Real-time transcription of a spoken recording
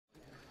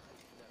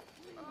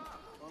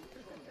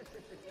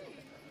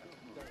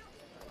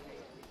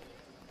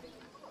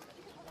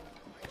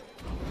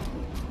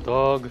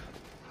Dog.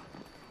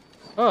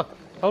 Ah,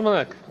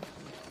 almanac.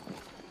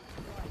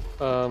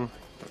 How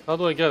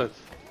do I get it?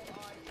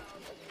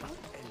 In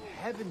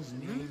heaven's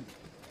name.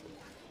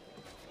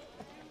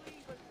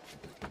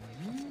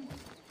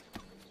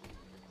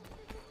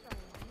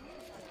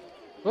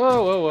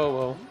 Whoa, whoa, whoa,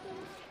 whoa.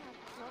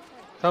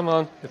 Come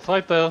on, it's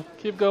right there.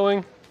 Keep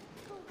going.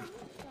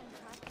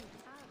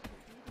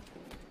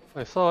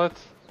 I saw it.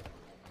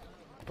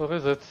 Where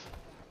is it?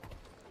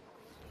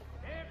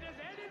 If there's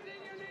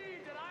anything you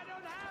need that I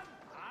don't have,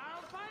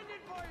 I'll find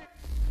it for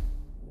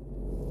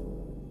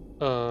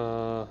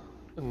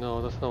you.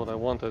 No, that's not what I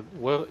wanted.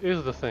 Where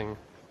is the thing?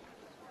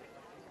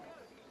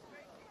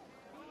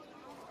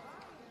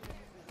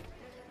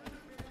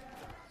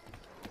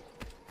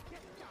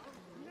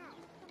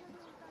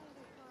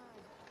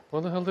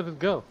 Where the hell did it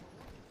go?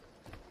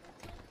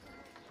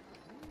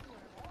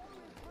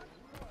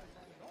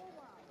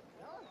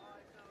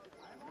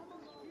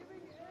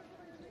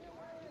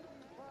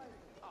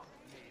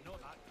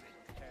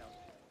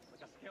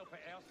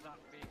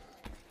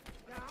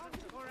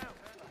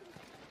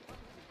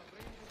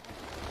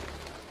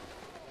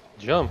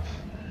 Jump.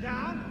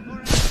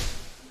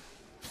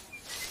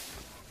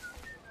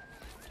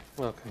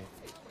 Okay.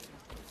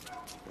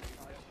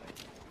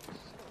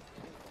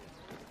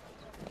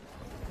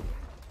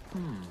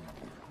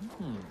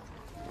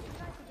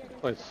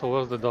 Wait, so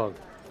where's the dog?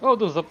 Oh,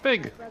 there's a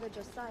pig!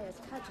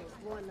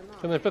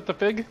 Can I pet the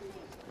pig?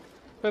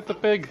 Pet the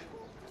pig!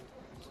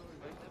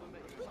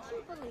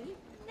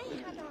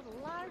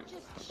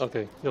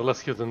 Okay, you're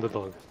less cute than the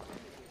dog.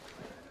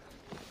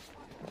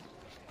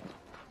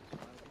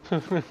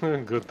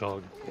 Good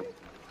dog.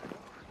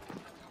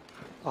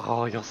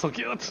 Oh, you're so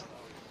cute!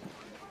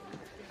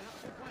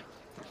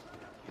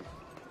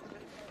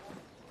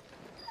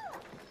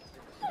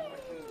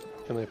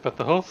 Can I pet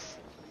the horse?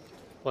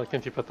 Why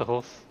can't you pet the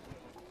horse?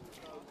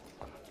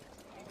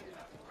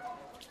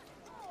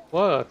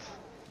 What?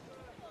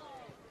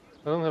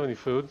 I don't have any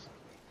food.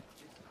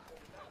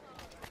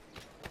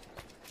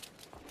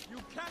 You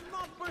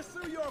cannot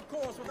pursue your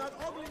course without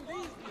ogling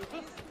these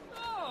beauties.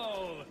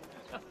 Oh!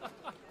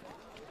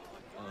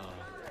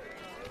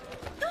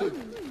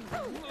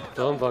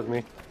 Don't bug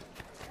me.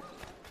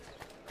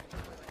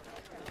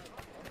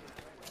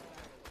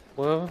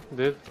 Where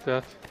did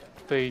that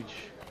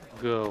page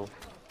go?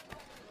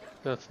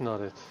 That's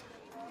not it.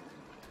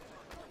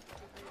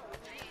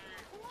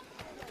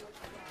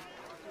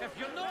 If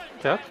you're not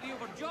Cat? entirely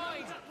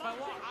overjoyed by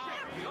what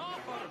I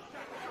offer,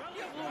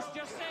 you've lost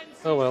your sense.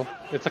 Oh well,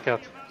 it's a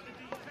cat.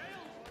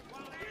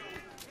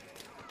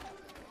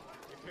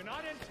 If you're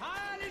not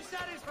entirely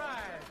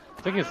satisfied,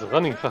 I think it's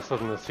running faster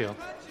than this here.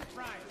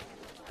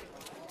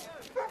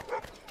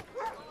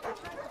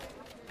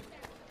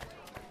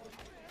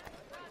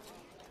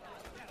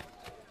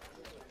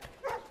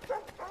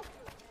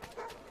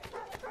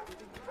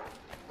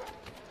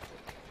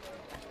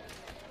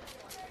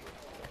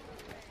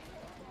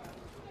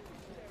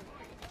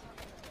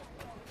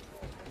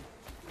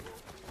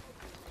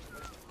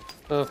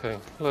 Okay,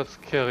 let's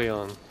carry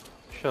on,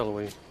 shall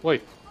we?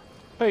 Wait,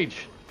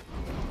 Paige!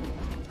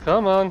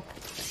 Come on!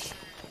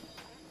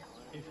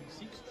 If he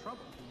seeks trouble,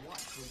 what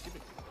will give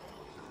it?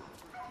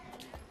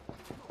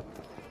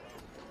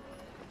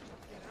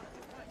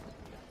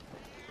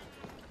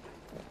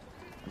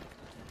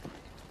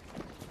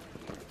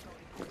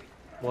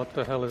 What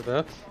the hell is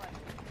that?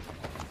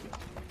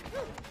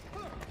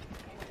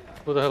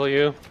 Who the hell are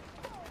you?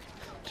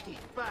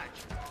 Keep back!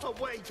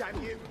 Away, damn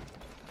you!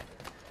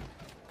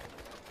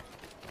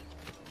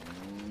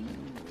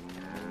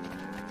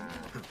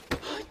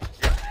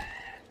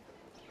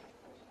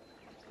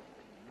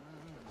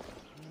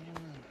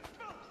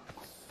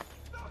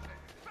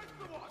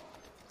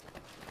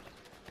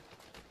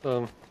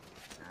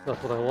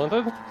 That's what I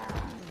wanted.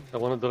 I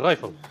wanted the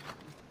rifle.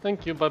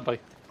 Thank you, bye-bye.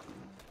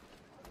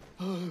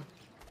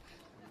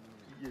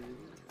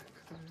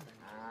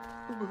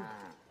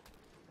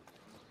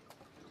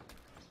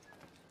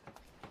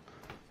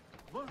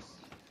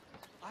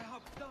 I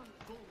have done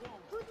no wrong.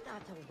 Put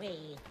that away.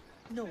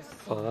 No.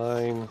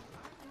 Fine.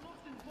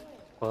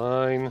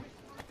 Fine.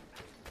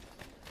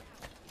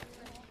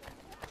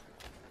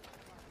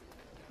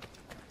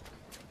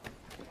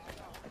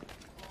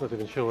 Not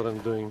even sure what I'm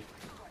doing.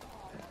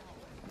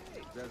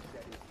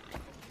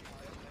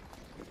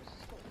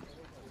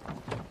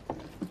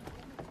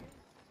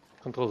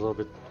 Controls are a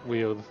bit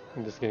weird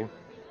in this game.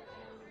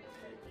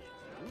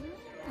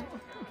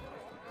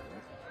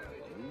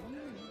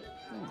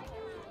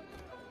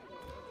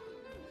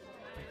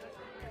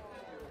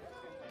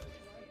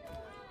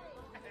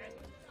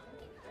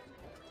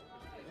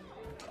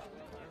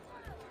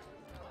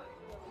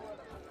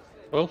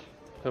 Well,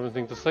 have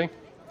anything to say?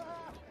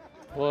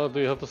 What do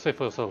you have to say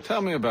for yourself?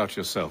 Tell me about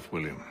yourself,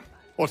 William.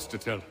 What's to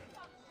tell?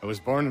 I was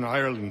born in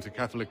Ireland to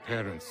Catholic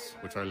parents,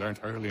 which I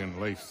learnt early in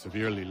life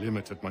severely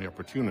limited my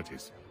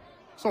opportunities.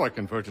 So I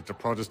converted to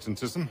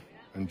Protestantism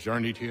and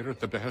journeyed here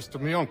at the behest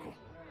of my uncle.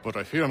 But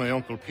I fear my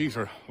uncle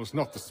Peter was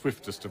not the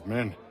swiftest of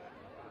men.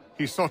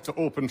 He sought to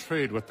open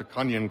trade with the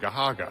Conyan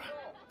Gahaga,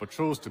 but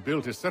chose to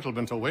build his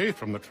settlement away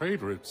from the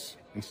trade routes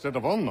instead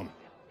of on them.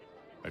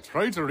 I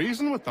tried to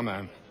reason with the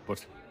man,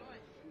 but...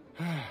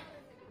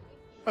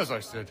 as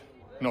I said,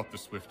 not the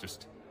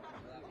swiftest.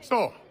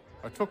 So,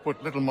 I took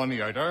what little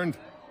money I'd earned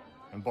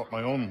and bought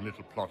my own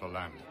little plot of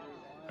land.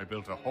 I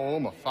built a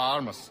home, a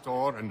farm, a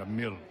store, and a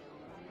mill.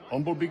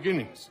 Humble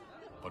beginnings,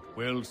 but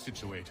well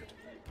situated,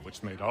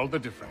 which made all the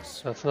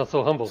difference. That's not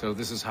so humble. So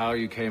this is how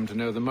you came to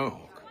know the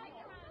Mohawk?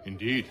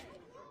 Indeed,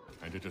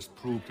 and it has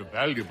proved a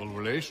valuable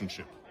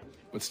relationship.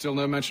 But still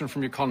no mention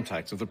from your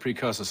contacts of the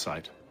precursor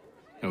site?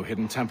 No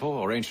hidden temple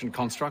or ancient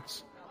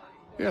constructs?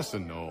 Yes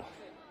and no.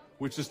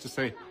 Which is to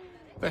say,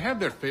 they had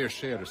their fair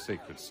share of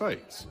sacred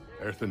sites.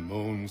 Earthen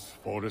moons,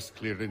 forest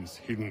clearings,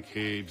 hidden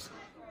caves.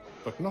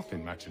 But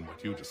nothing matching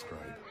what you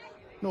describe.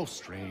 No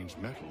strange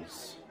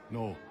metals,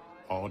 no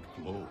odd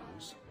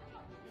glows.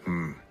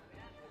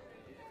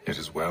 It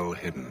is well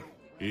hidden.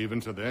 Even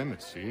to them,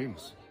 it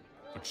seems.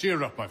 But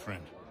cheer up, my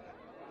friend.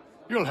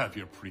 You'll have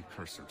your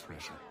precursor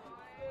treasure.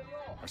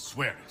 I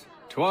swear it.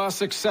 To our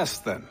success,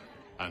 then.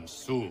 And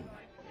soon.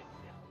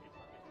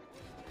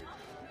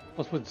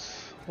 What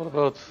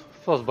about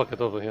Fuzz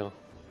Bucket over here?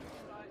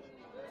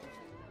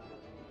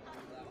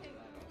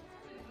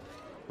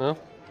 No?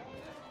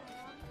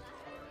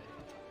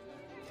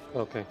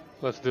 Okay,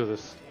 let's do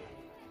this.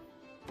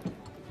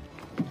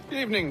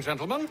 Evening,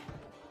 gentlemen.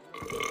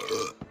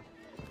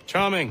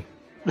 Charming.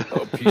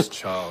 Oh, peace,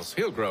 Charles.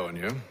 He'll grow on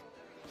you.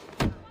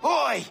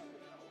 Oi!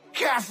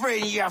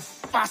 Catherine, you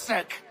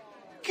fussock!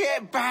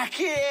 Get back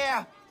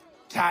here!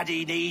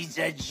 Taddy needs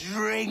a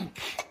drink!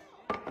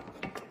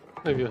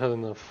 Maybe you had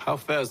enough. How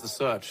fares the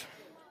search?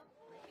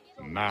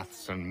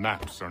 Maths and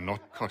maps are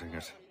not cutting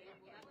it.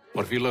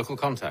 What of your local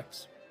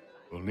contacts?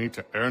 We'll need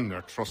to earn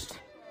their trust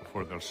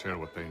before they'll share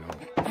what they know.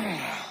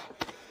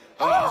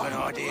 I have an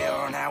idea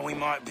on how we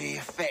might be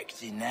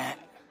affecting that.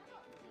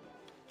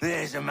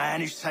 There's a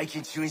man who's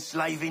taken to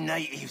enslaving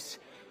natives.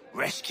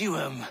 Rescue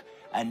them,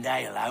 and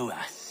they'll owe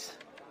us.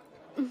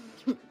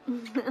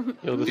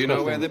 Do you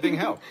know where they're being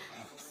held?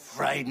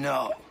 Afraid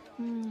not.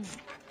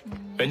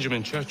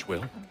 Benjamin Church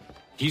will.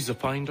 He's a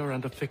finder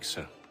and a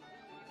fixer.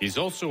 He's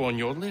also on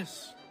your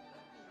list.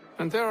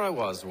 And there I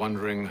was,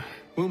 wondering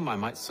whom I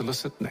might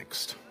solicit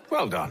next.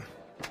 Well done.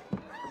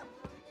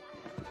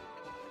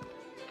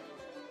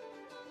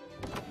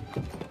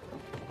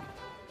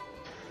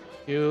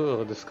 You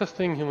are a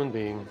disgusting human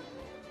being.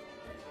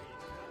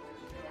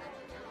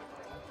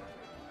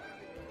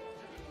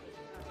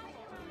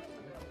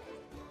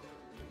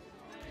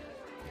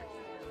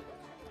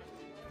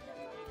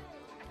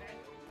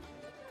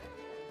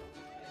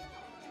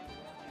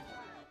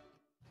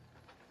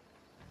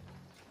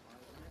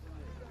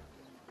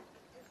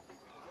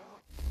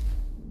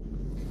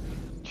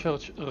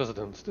 Church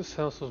residence. This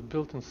house was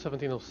built in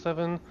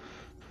 1707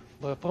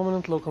 by a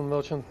prominent local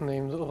merchant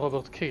named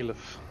Robert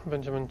Califf.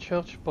 Benjamin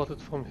Church bought it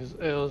from his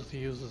heirs to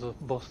use as a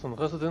Boston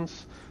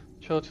residence.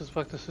 Church's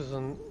practices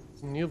on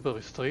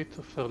Newbury Street,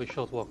 a fairly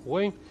short walk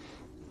away,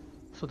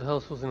 so the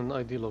house was in an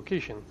ideal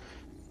location.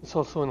 It's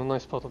also in a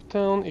nice part of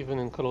town. Even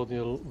in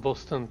colonial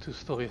Boston,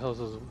 two-story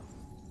houses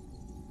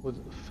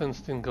with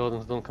fenced-in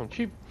gardens don't come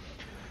cheap,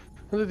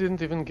 and they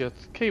didn't even get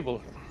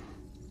cable.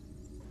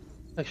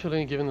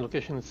 Actually, given the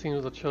location, it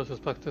seems that Church's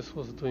practice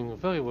was doing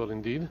very well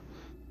indeed.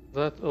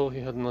 That, or he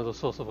had another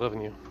source of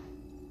revenue.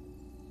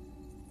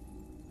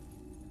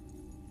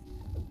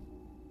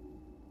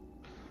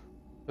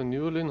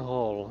 Fenulin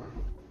Hall.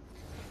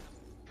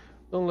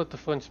 Don't let the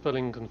French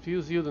spelling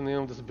confuse you. The name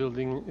of this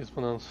building is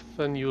pronounced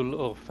Fenul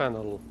or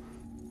Fennel.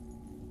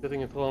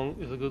 Getting it wrong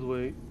is a good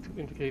way to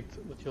indicate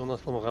that you're not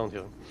from around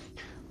here.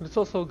 But it's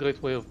also a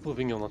great way of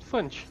proving you're not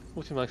French,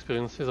 which in my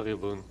experience is a real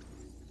boon.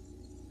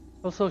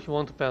 Also, if you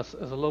want to pass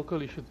as a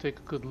local, you should take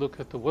a good look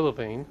at the Willow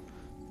Vein.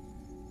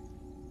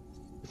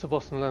 It's a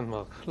Boston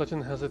landmark.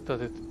 Legend has it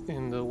that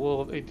in the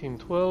War of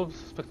 1812,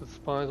 suspected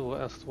spies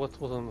were asked what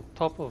was on the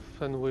top of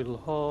Fenwil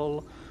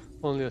Hall.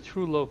 Only a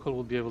true local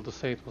would be able to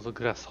say it was a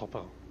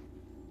grasshopper.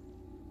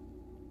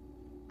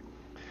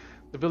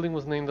 The building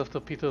was named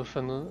after Peter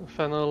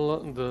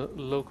Fennel, the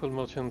local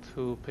merchant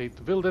who paid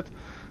to build it.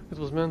 It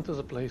was meant as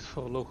a place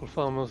for local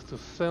farmers to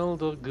sell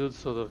their goods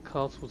so their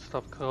carts would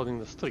stop crowding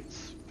the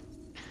streets.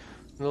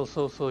 And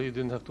also so you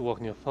didn't have to walk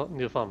near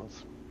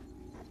farmers.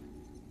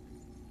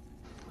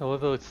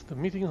 However, it's the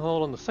meeting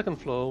hall on the second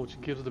floor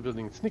which gives the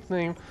building its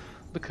nickname,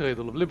 the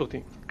Cradle of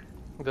Liberty.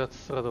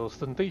 That's rather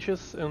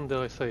ostentatious and,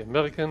 dare I say,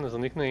 American as a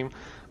nickname,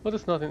 but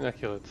it's not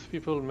inaccurate.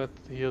 People met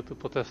here to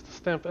protest the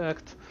Stamp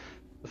Act.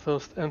 The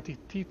first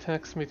anti-tea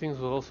tax meetings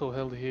were also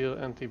held here.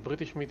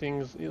 Anti-British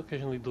meetings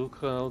occasionally drew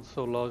crowds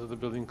so large that the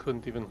building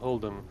couldn't even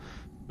hold them,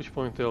 at which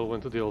point they all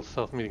went to the old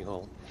South Meeting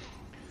Hall.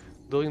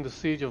 During the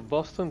siege of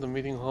Boston, the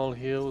meeting hall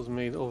here was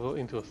made over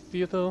into a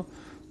theater.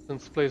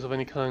 Since plays of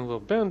any kind were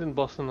banned in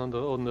Boston under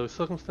ordinary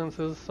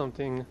circumstances,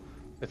 something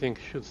I think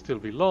should still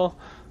be law,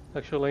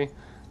 actually,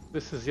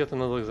 this is yet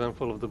another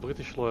example of the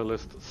British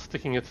loyalists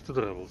sticking it to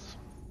the rebels.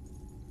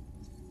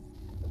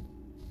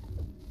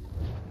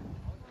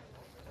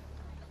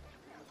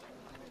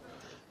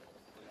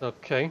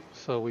 Okay,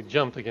 so we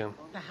jumped again.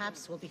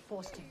 Perhaps we'll be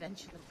forced to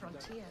venture the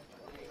frontier.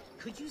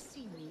 Could you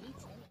see me?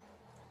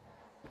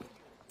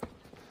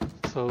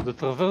 So the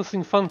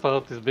traversing fun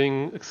part is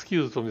being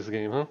excused from this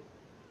game, huh?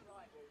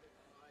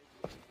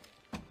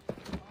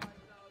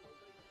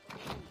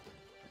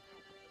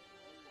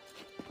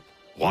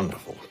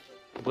 Wonderful.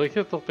 Break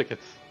it or pick it?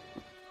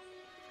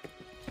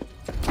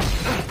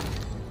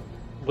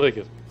 Break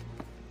it.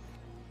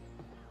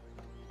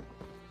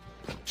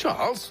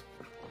 Charles?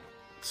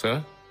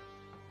 Sir?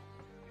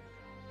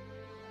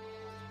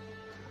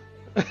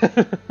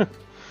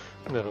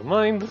 Never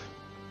mind.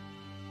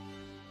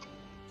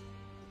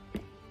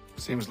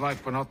 Seems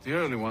like we're not the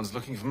only ones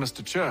looking for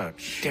Mr.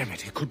 Church. Damn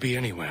it, he could be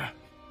anywhere.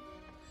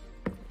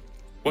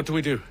 What do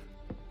we do?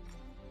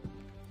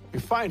 We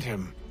find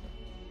him.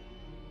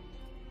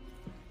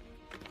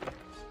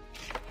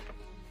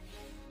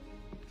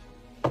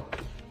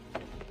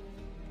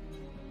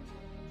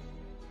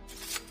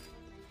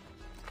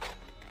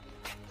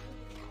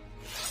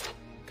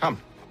 Come.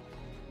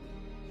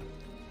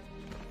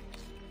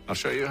 I'll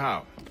show you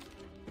how.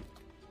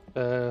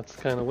 That's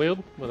kind of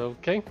weird, but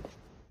okay.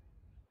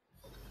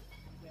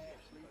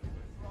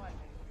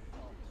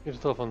 You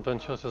start on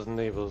ventures as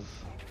neighbors.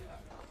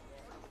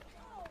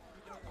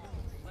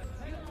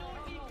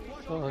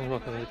 So I'm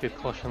not going to get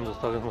caution, the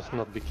target must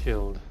not be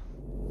killed.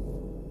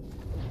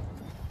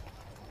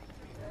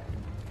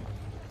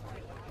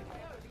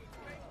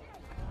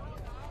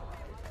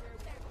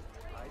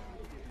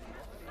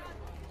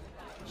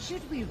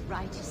 Should we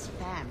write his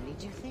family,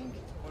 do you think?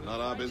 Not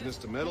our business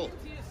to meddle,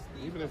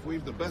 even if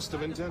we've the best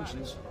of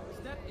intentions.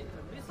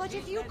 But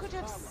if you could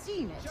have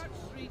seen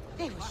it,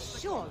 they were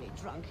surely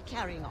drunk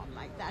carrying on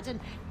like that, and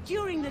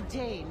during the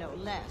day, no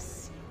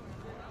less.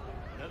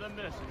 Another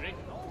mercenary.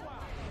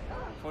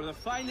 For the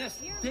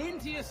finest,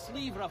 daintiest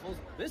sleeve ruffles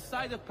this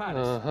side of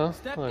Paris.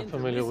 Step I'm into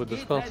familiar Miss with this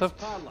Gatehead's concept.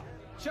 parlour.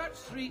 Church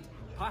Street,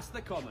 past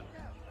the Common.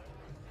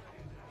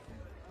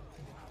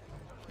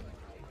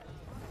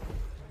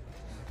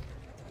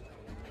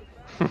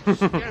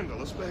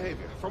 Scandalous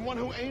behavior from one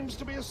who aims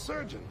to be a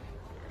surgeon.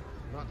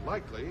 Not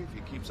likely if he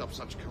keeps up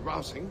such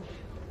carousing.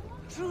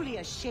 Truly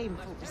a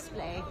shameful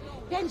display.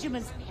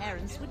 Benjamin's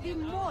parents would be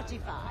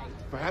mortified.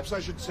 Perhaps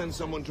I should send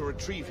someone to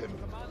retrieve him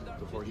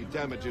before he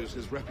damages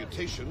his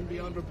reputation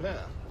beyond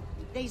repair.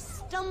 They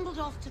stumbled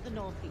off to the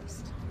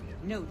northeast,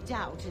 no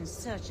doubt in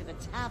search of a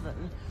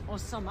tavern or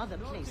some other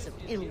place of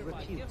ill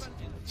repute.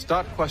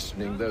 Start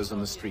questioning those on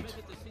the street.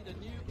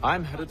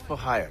 I'm headed for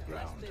higher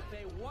ground.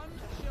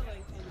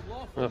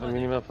 We have a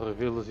minimap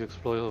revealed as you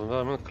explore the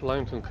environment.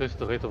 Climb to increase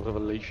the rate of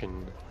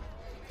revelation.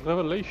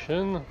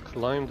 Revelation,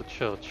 climb the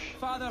church.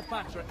 Father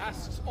Patrick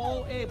asks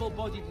all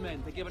able-bodied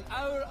men to give an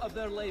hour of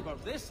their labor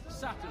this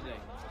Saturday,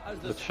 as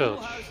the church.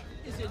 schoolhouse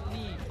is in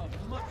need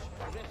of much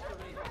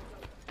restoration.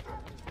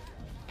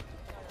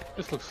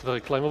 This looks very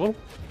climbable.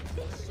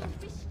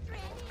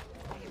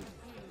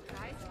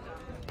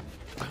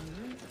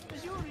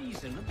 Is your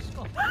reason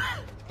absconding?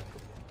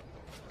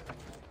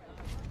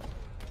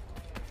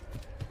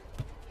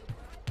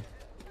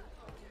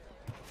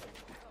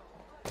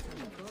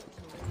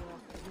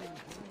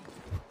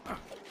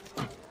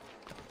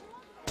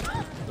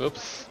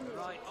 Oops.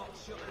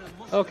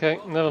 Okay,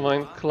 never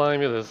mind.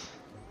 Climb it is.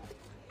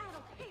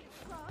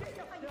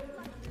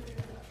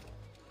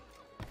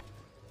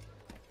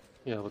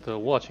 Yeah, but they're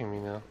watching me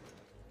now.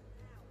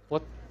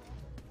 What?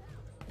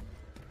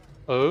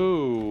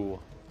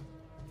 Oh.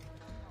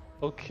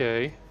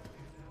 Okay.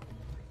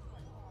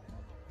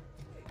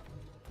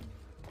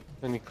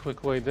 Any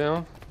quick way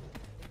down?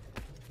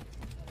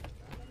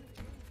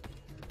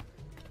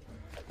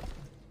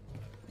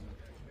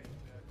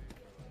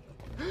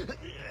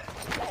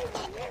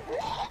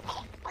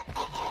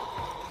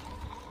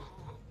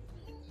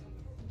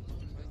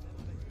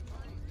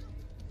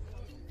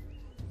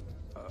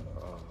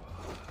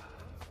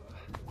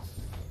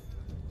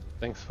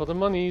 Thanks for the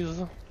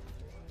monies.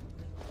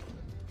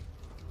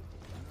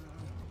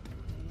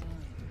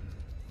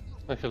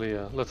 Actually,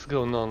 yeah, let's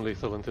go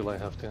non-lethal until I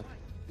have to.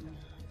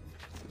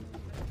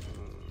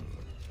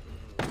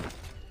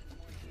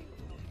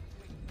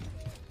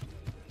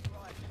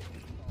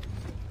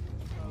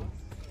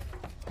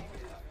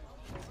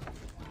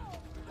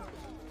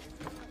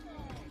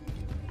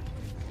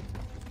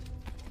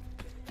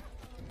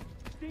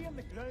 Stay on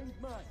the ground,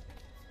 man.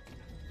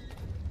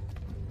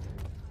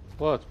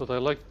 What? But I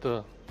like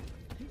to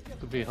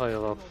be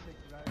higher up.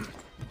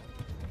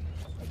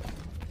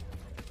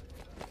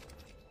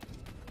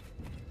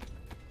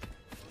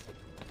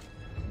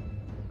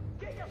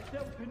 Get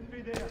yourself in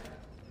through there.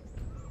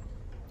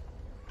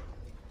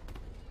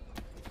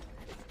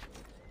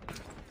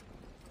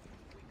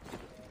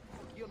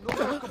 You're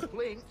no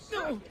complaints.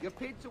 You're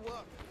paid to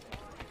work.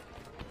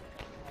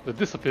 The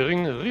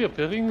disappearing,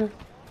 reappearing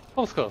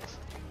postcards.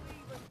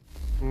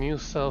 New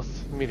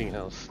South Meeting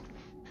House.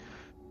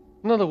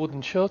 Another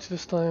wooden church,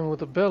 this time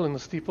with a bell in the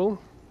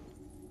steeple.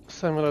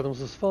 Samuel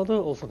Adams' father,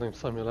 also named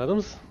Samuel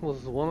Adams,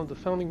 was one of the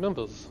founding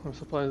members. I'm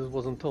surprised it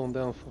wasn't torn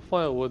down for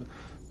firewood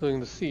during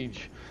the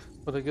siege.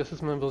 But I guess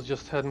his members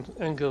just hadn't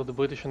angered the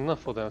British enough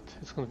for that.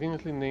 It's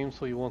conveniently named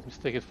so you won't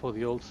mistake it for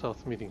the Old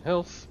South Meeting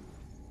House,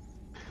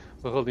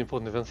 where all the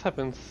important events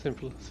happen.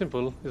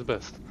 Simple is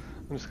best.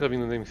 I'm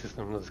describing the naming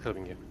system, I'm not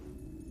describing it.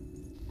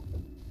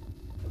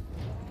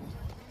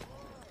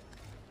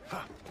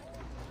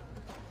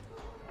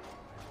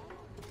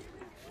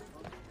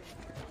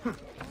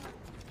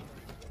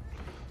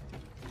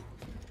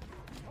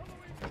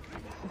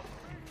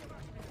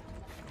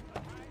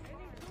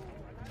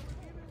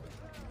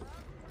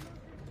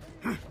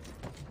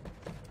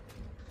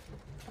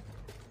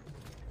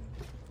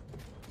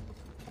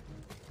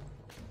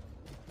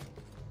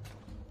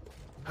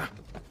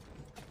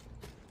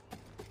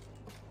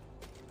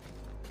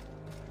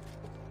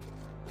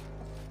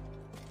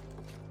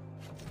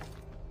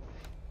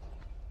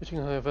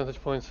 Reaching higher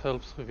vantage points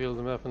helps reveal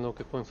the map and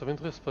locate points of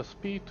interest. Press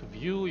P to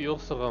view your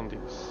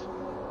surroundings.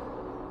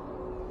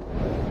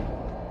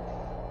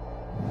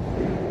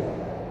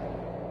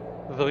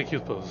 Very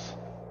cute pose.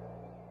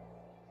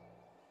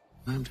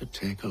 Time to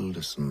take a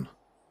listen.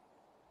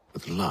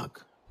 With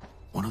luck,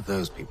 one of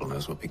those people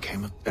knows what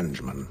became of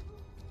Benjamin.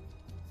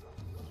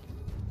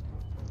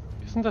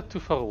 Isn't that too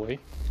far away?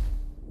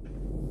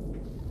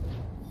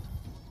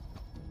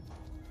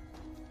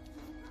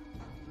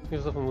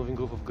 Here's up a moving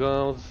group of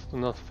guards. Do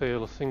not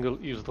fail a single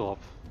eavesdrop.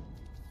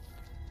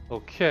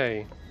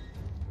 Okay.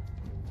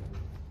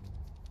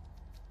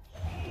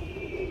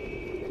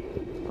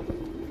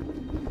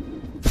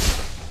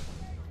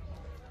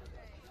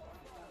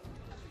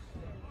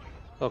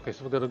 Okay,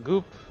 so we've got a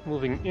group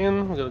moving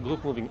in, we've got a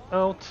group moving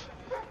out.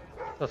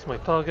 That's my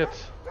target.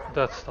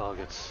 That's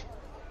targets.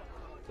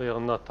 They are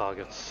not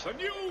targets. The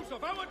news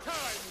of our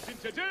times in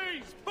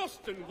today's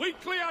Boston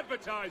Weekly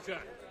Advertiser.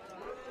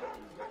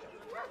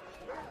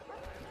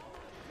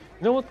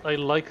 You know what? I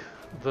like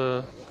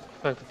the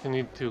fact that you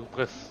need to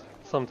press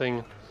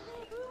something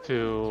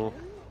to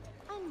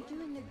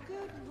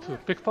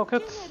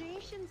pickpocket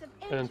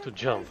and to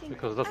jump,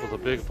 because that was a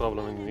big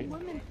problem in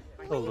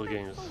the older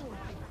games.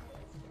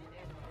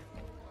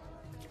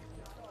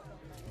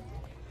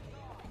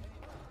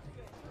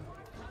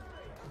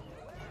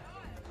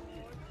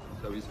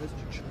 So he says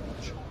to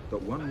Church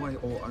that one way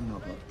or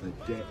another the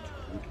debt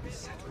would be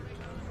settled.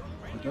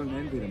 I don't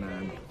envy the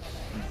man.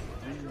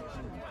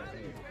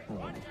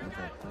 All I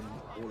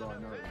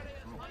know.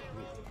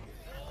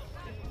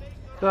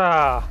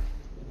 Ah!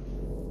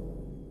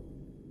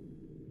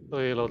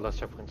 Reload last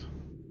checkpoint.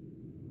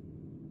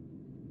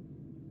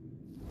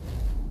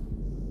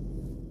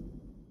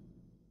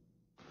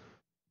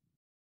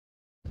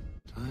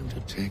 Time to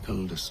take a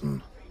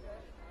listen.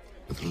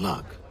 With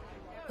luck,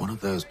 one of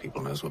those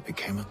people knows what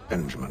became of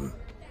Benjamin.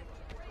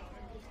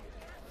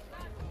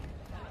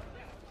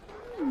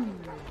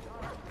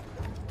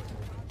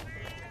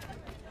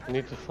 I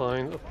need to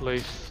find a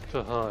place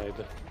to hide.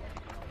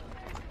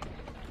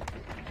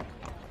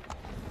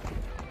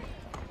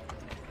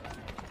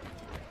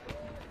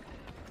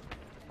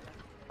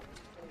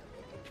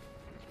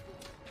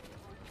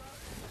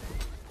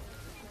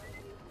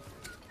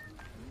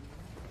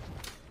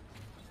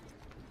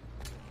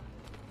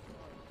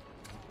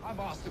 I've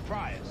asked the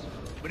criers,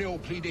 but they all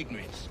plead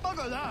ignorance.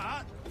 Bugger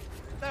that!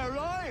 They're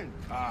lying!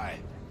 Aye.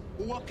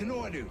 Well, what can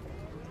I do?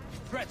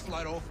 Threats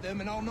light off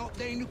them and I'll not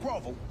deign to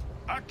grovel.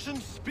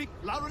 Actions speak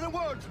louder than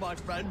words, my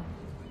friend.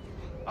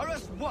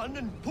 Arrest one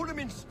and put him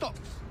in stocks.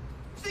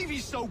 See if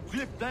he's so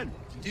glib then.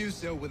 To do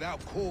so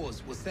without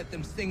cause will set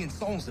them singing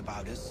songs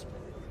about us.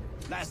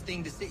 Last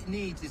thing the city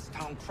needs is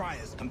town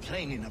criers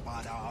complaining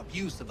about our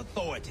abuse of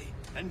authority.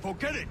 And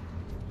forget it.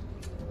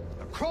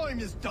 The crime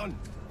is done.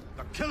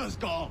 The killer's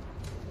gone.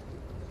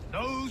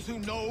 Those who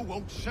know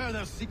won't share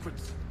their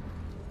secrets.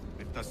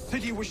 If the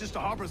city wishes to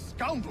harbor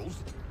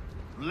scoundrels,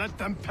 let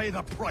them pay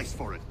the price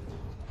for it.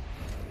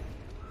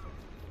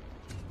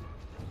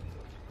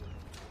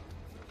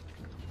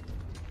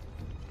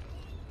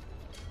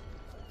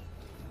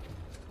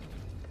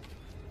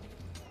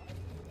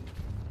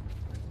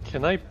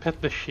 Can I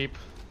pet the sheep?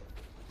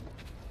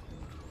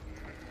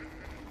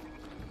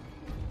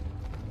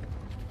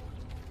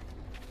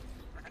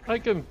 I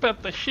can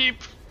pet the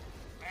sheep!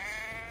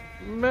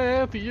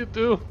 Man, you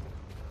do!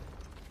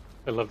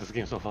 I love this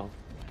game so far.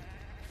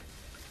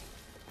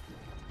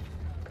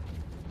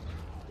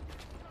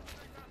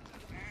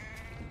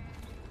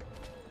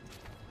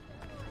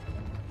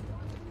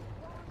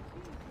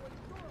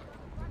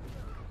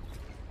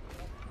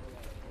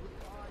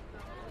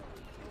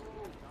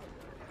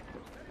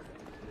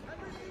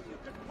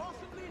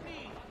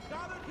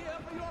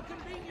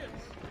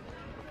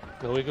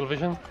 No eagle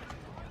vision?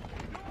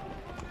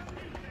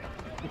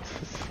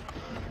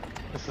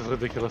 This is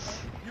ridiculous.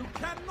 You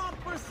cannot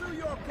pursue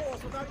your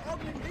course without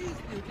ogling these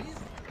beauties.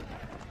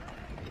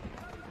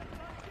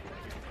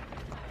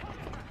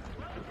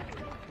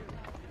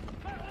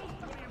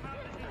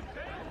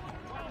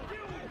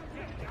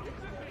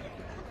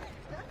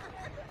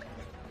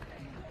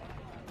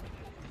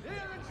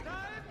 Clearance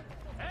time!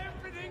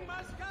 Everything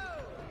must go!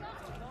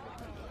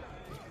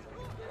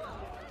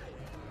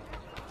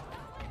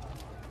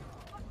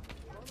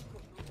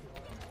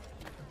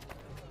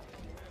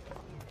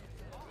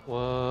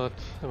 What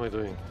am I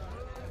doing?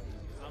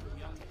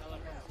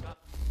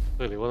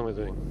 Really, what am I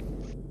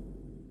doing?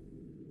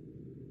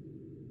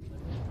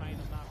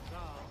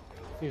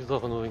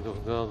 Eavesdrop and moving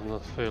of guard, do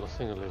not fail a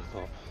single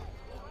eavesdrop.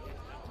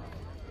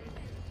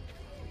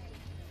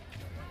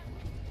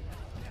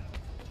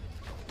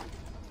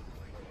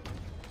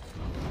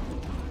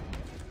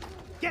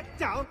 Get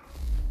down!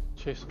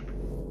 Chase.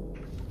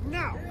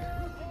 Now!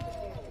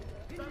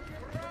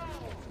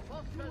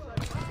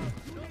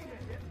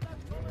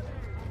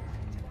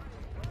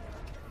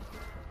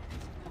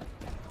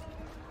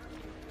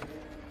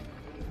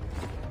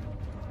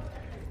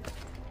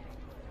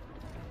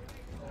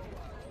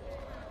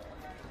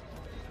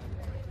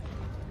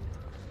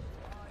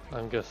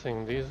 I'm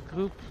guessing these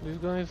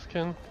guys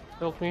can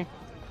help me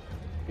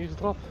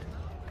eavesdrop.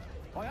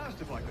 I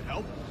asked if I could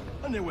help,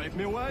 and they waved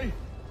me away.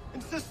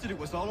 Insisted it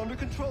was all under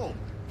control.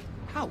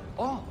 How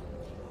odd.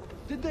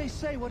 Did they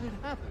say what had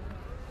happened?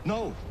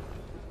 No.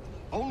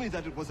 Only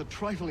that it was a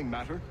trifling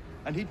matter,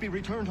 and he'd be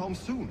returned home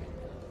soon.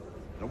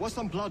 There was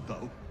some blood,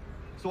 though,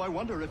 so I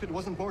wonder if it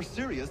wasn't more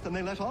serious than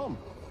they let on.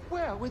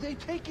 Where were they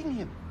taking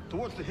him?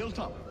 Towards the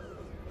hilltop.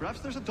 Perhaps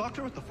there's a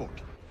doctor at the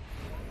fort.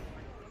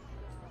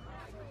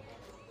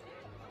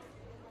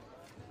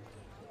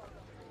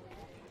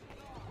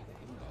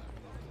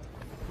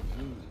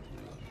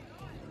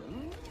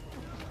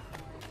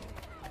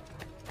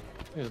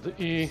 Here's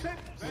the E.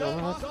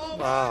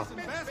 Ah.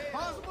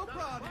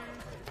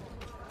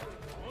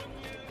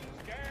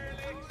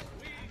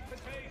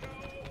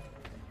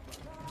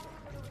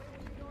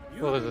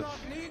 What is it?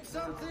 Need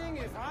something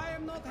if I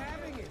am not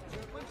having it.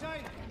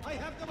 I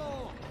have them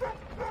all.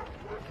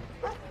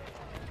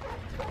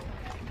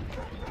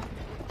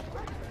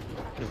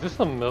 Is this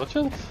a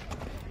merchant?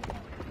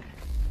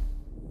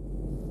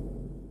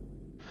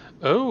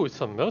 Oh, it's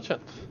a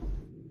merchant.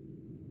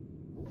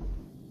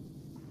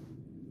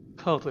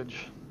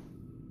 Cartridge.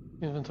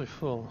 Inventory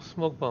full.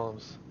 Smoke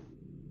bombs.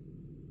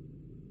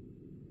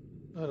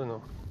 I don't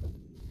know.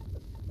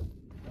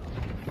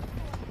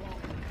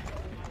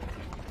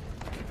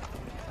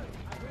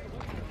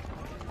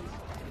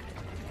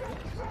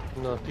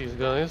 Not these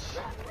guys.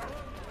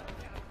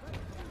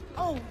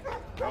 Oh!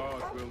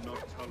 God will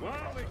not tolerate.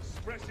 While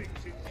expressing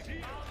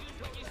sincere.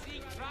 What you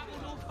seek, travel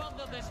no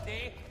further this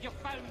day. You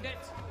found it.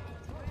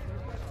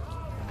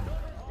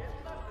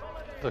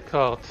 The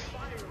cart.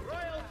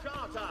 Royal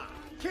Charter,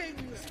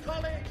 King's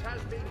College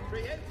has been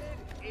created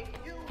in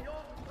New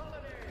York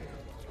Colony.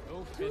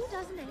 Who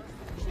doesn't it?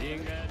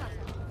 Being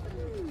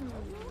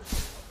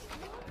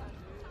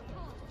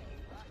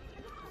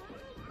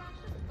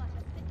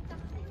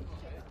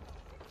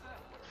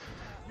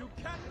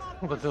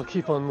But they'll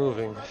keep on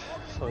moving,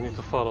 so I need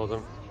to follow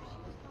them.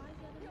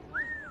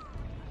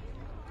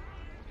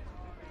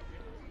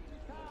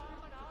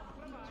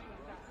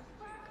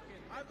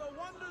 And the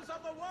wonders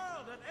of the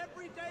world at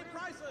everyday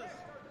prices.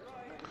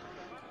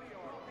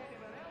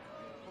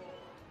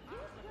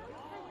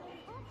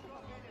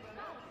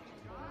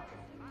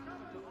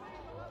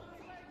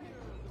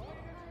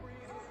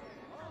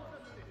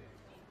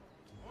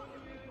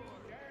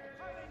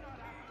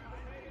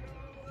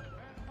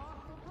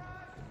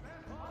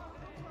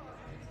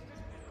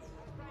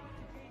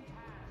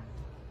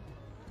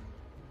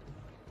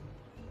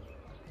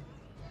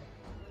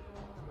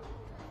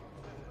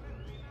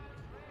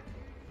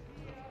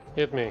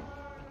 Hit me.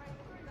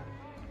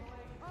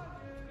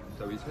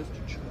 So he says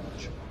to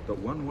church that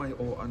one way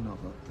or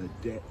another the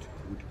debt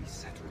would be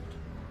settled.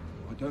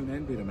 I don't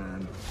envy the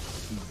man.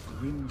 He's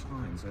grim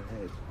times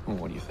ahead. Well,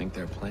 what do you think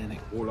they're planning?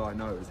 All I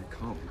know is it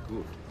can't be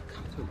good.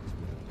 Cut it.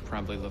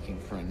 Probably looking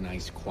for a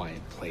nice,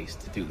 quiet place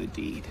to do the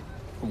deed.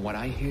 From what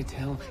I hear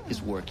tell,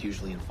 his work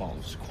usually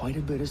involves quite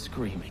a bit of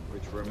screaming.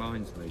 Which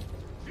reminds me,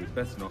 you'd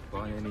best not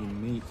buy any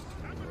meat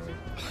tomorrow.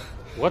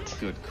 What?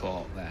 Good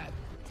call, that.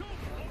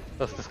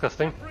 That's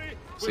disgusting.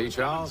 See,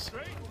 Charles?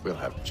 We'll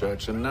have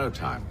church in no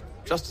time,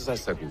 just as I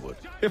said we would.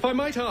 If I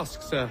might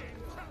ask, sir,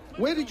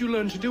 where did you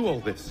learn to do all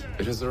this?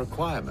 It is a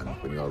requirement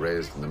when you are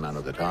raised in the manner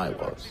that I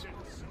was.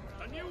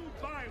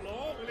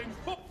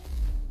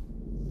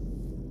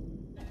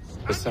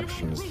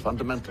 Perception is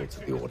fundamental to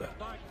the order.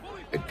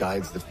 It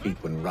guides the feet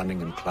when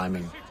running and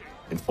climbing,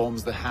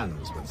 informs the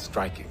hands when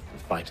striking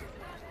and fighting.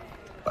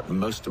 But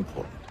most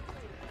important,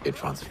 it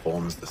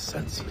transforms the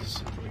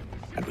senses,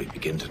 and we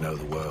begin to know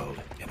the world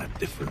in a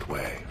different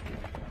way.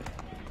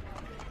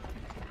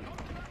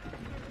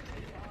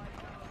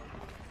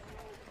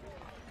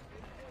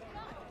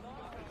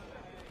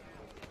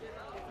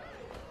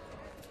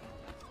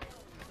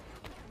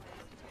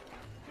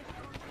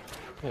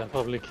 Yeah, I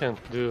probably can't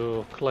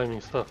do climbing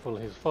stuff while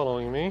he's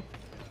following me.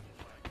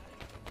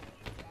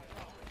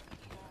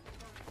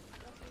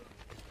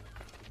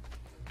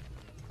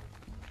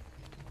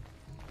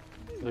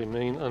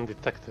 Remain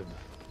undetected.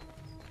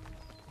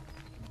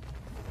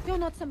 You're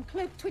not some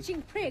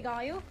cloak-twitching prig,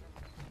 are you?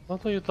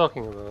 What are you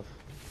talking about?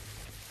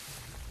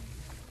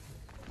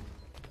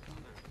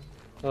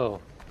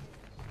 Oh.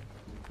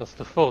 That's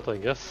the fort, I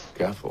guess.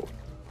 Careful.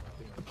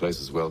 The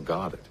place is well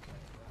guarded.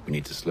 We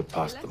need to slip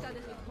past them.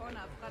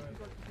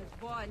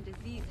 war and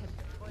disease had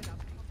destroyed our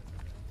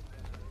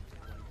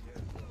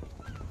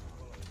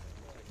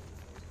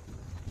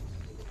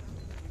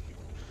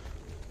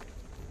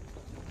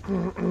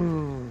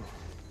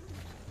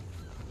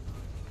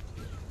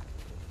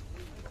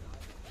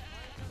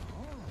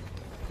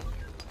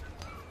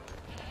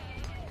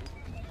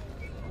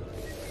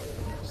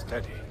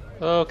Steady.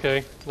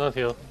 Okay, not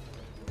here.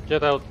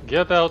 Get out,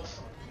 get out!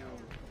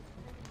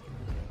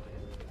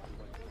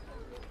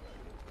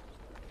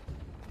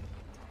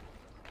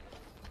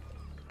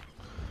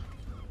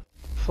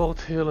 Fort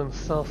Hill and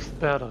South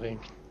Battery.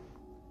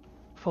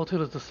 Fort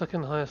Hill is the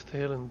second highest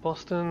hill in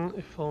Boston,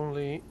 if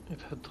only it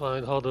had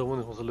tried harder when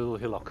it was a little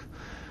hillock,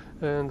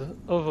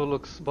 and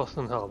overlooks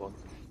Boston Harbor.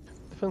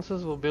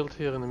 Defenses were built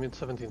here in the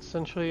mid-17th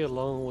century,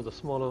 along with a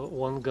smaller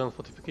one-gun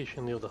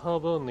fortification near the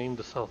harbor named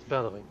the South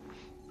Battery.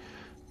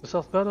 The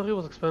South Battery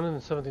was expanded in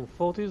the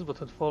 1740s but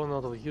had fallen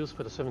out of use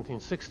by the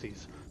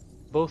 1760s.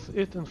 Both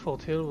it and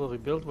Fort Hill were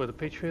rebuilt by the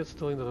Patriots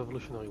during the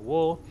Revolutionary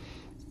War,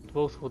 but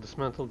both were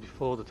dismantled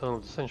before the turn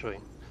of the century.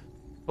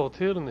 Fort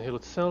Hill, and the hill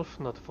itself,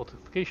 not a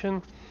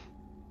fortification,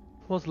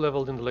 was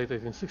leveled in the late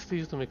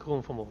 1860s to make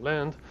room for more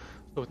land,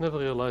 though it never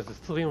realized its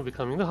dream of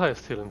becoming the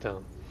highest hill in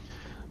town.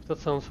 If that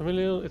sounds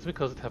familiar, it's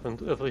because it happened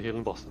to every hill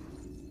in Boston.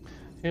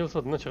 Hills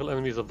are the natural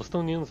enemies of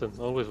Bostonians and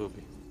always will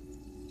be.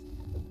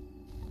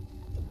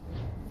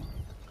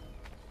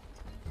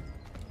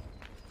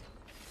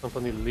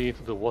 Company Lee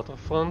to the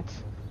waterfront,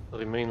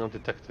 remain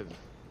undetected.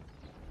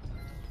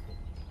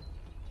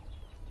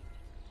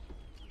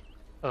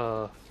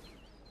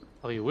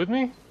 Are you with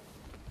me?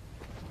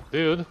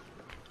 Dude.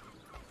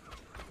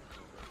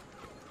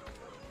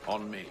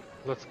 On me.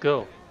 Let's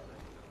go.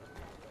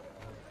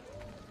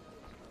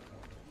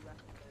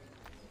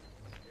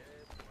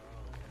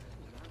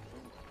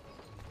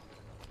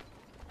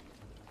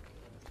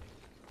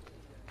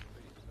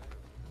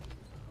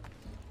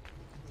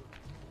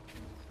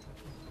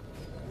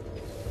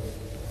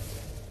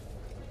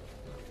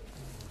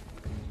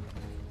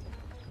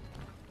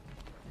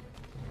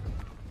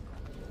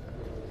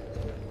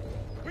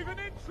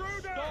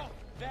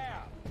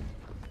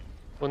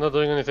 We're not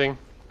doing anything.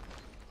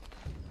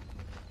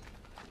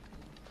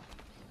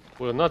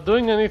 We're not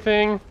doing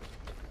anything.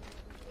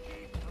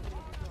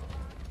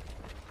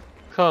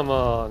 Come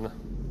on.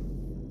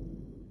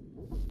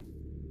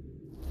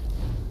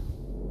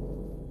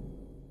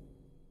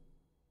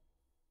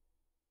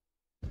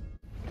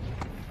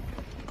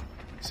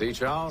 See,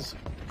 Charles?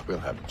 We'll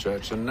have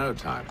church in no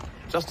time,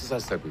 just as I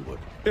said we would.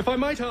 If I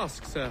might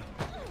ask, sir,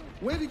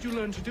 where did you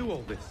learn to do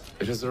all this?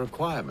 It is a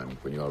requirement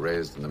when you are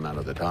raised in the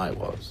manner that I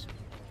was.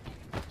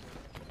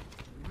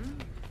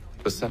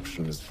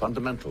 Perception is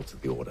fundamental to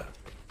the Order.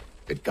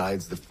 It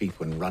guides the feet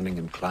when running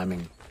and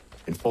climbing,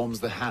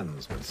 informs the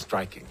hands when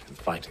striking and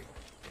fighting.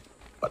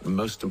 But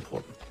most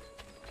important,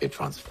 it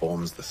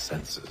transforms the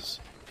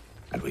senses,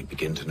 and we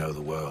begin to know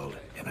the world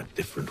in a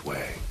different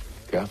way.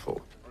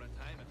 Careful.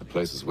 The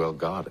place is well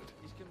guarded.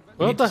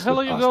 Where the hell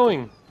are you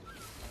going?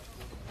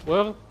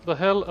 Where the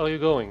hell are you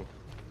going?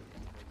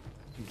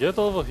 Get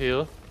over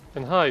here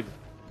and hide.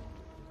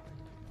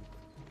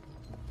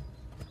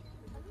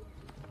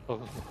 Or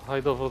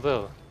hide over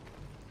there.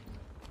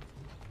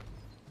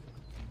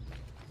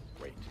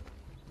 Wait.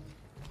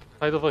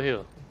 Hide over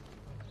here.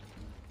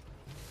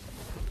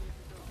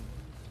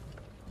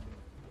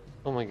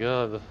 Oh my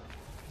god.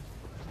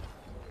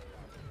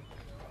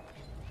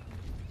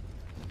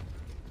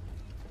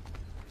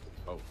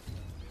 Oh.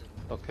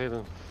 Okay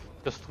then,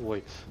 just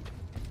wait.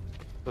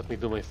 Let me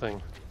do my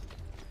thing.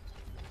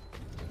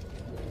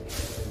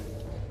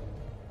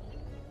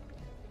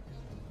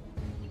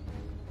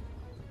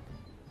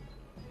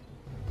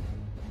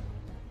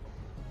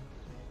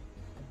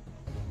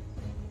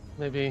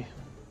 Maybe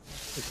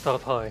we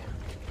start high.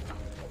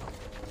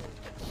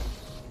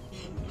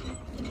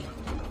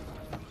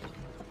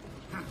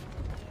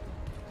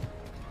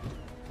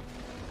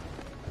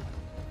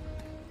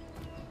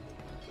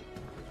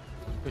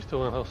 We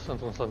still have house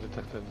entrance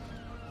undetected.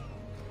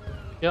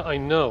 Yeah, I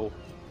know.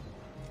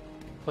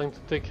 Trying to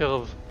take care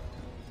of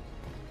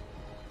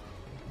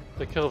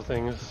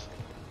things.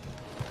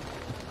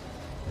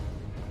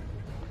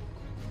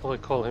 Before I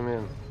call him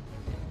in.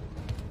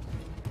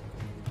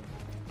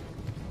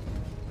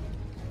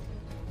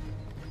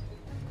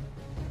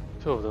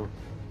 Two of them.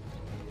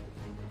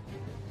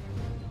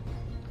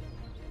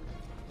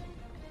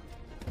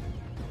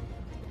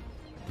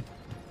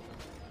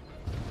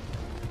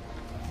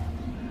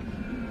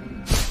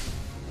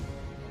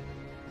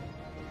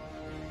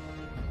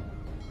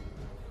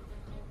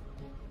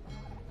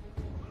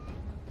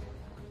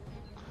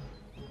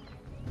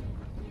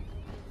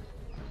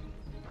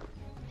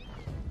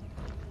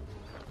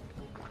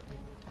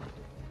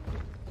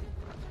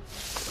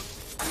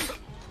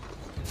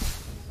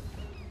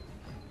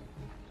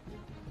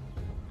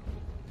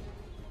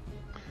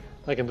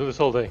 I can do this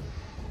all day.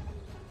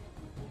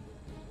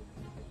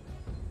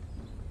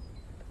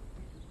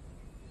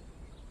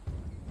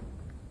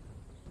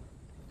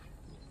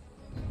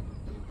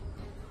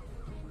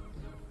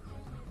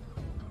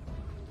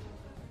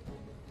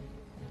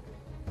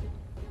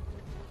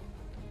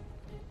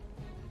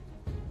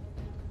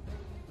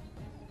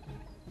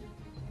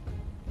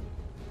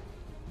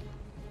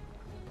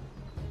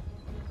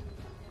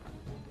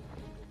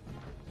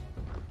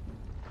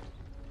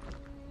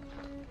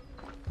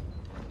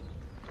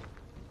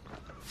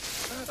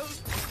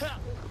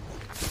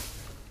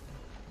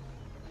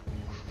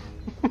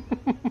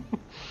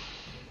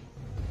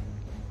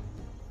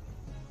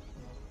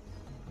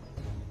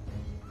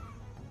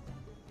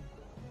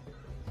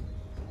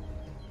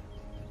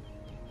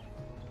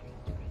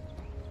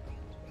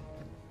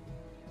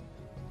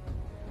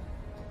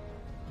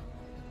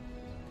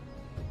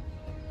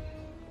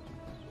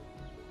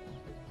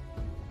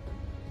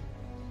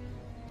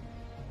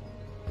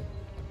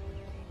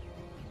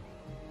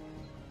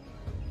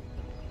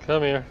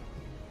 Come here.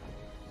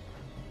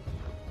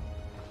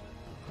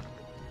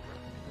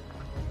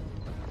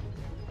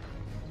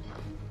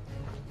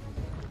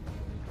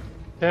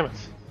 Damn it.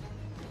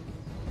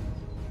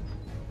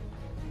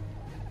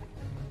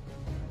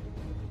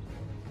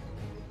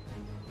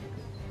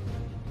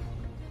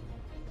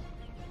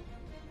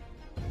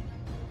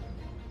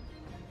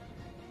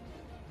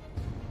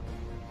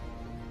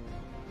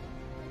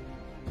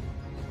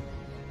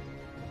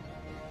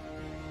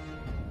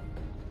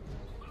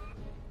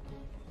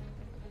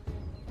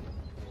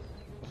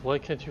 Why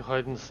can't you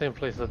hide in the same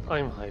place that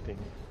I'm hiding?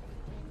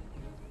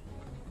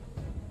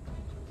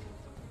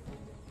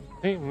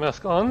 Hey,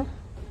 mask on.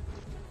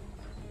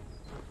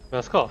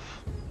 Mask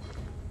off.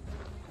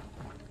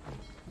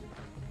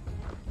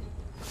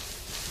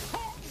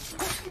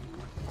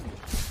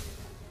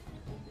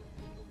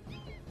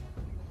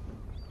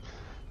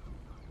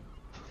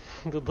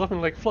 They're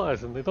dropping like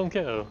flies and they don't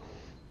care.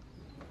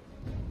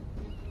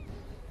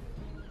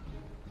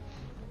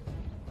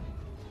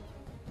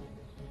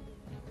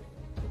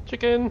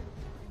 Chicken!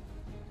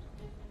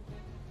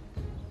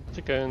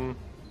 Chicken!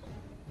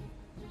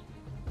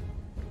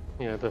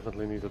 Yeah, I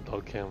definitely need a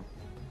dog cam.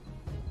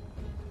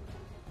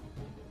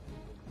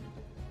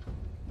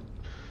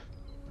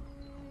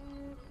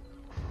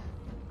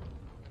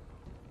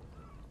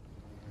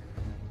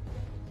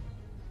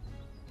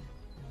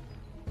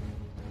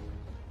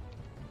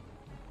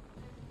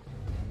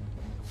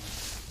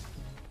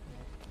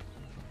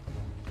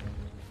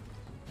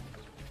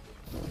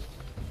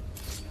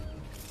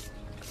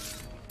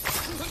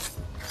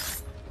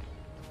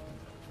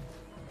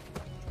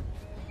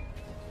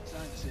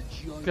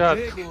 God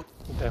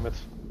damn it.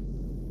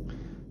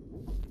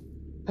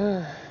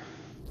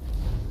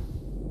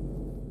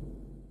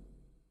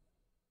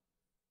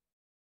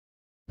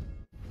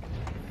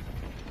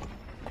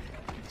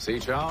 See,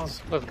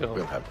 Charles? Let's go.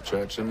 We'll have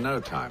church in no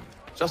time,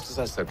 just as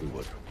I said we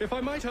would. If I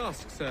might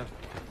ask, sir,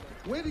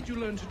 where did you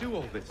learn to do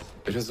all this?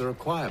 It is a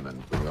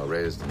requirement when you're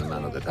raised in the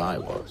manner that I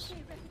was.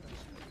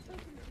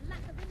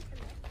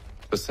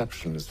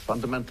 Perception is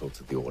fundamental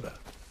to the Order.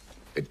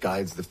 It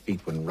guides the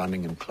feet when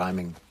running and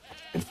climbing,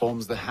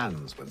 informs the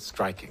hands when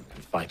striking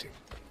and fighting.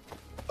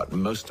 But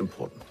most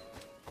important,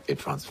 it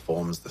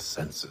transforms the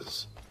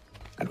senses,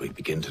 and we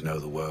begin to know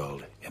the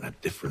world in a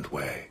different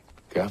way.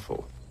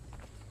 Careful.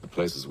 The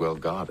place is well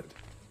guarded.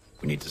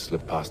 We need to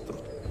slip past them.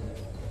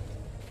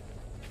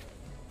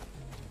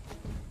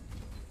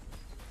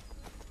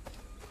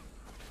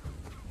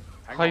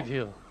 Hide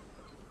here.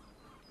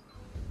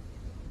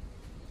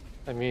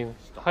 I mean,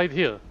 hide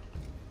here.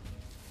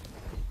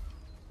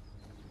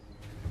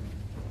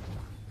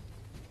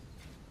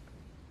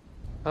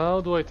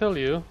 How do I tell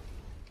you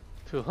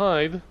to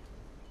hide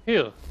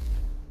here?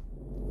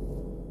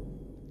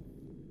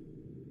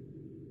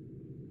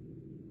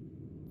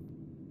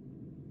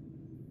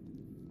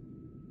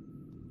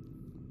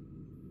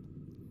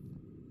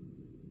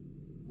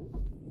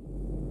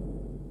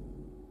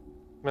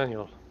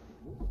 Manual.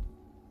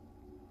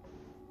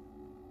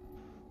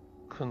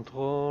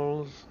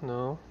 Controls,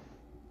 no.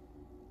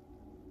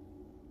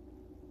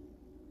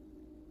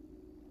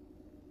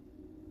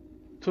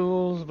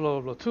 Tools, blah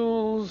blah blah,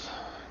 tools.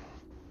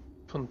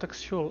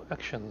 Contextual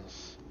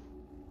actions.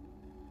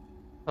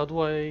 How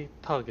do I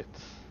target?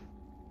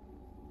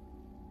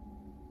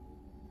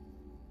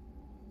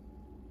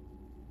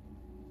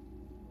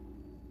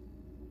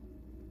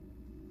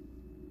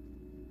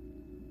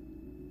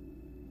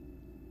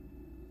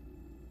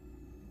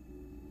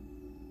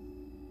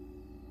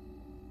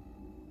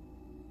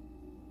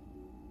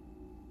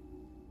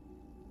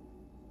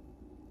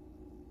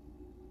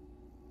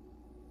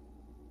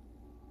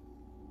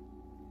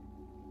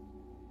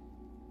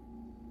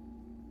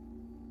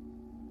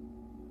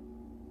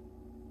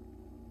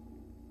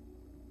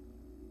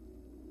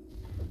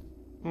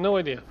 No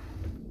idea.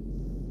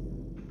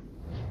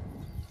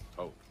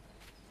 Oh.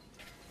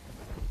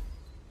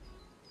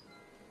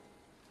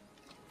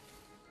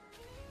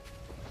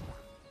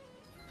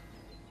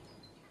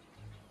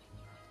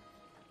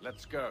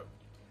 Let's go.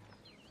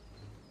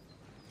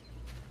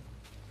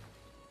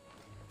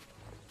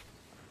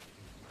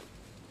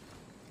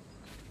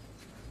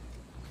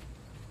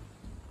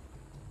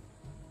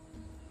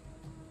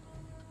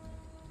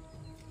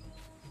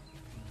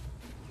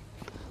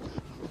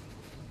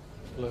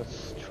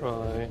 Let's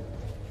try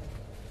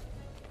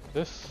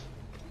this.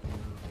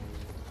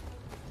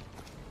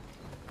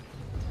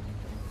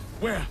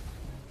 Where?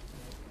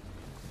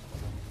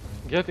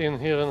 Get in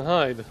here and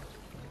hide.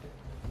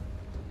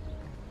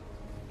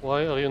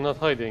 Why are you not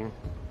hiding?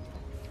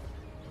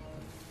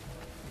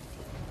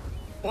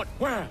 What?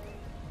 Where?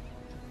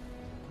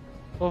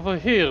 Over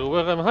here,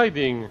 where I'm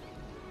hiding.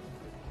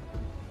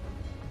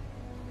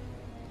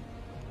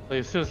 Are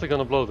you seriously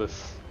gonna blow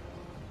this?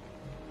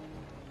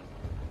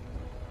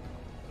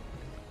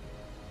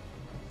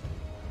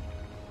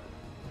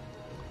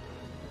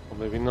 Or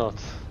maybe not.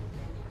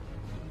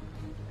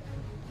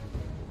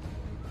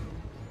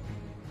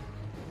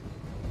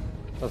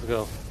 Let's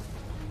go.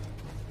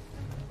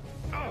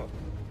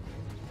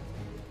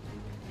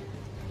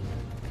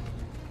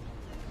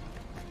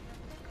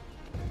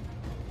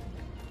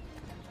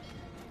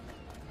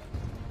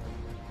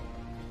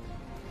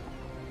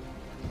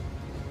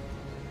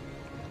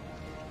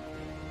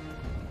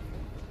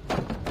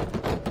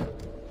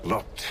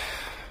 Locked.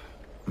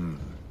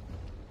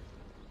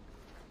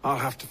 I'll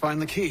have to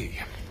find the key.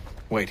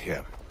 Wait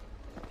here.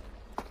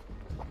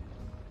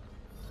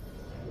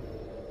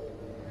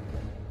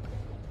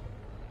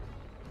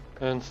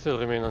 And still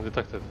remain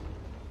undetected.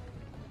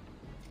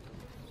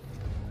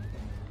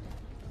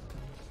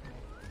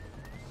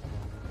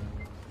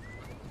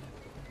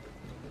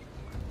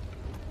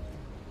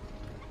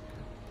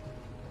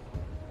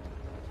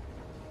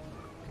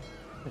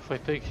 If I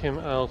take him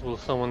out, will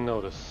someone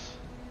notice?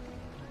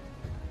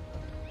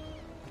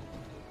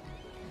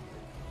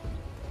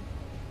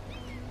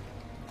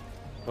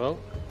 Well,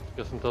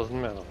 guess it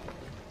doesn't matter.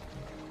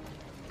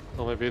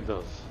 Or maybe it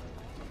does.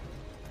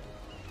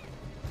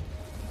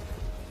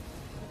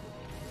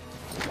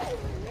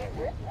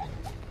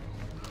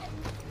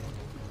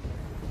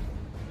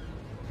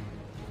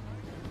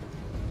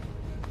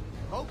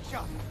 Vulture!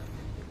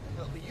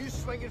 It'll be you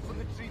swinging from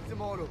the tree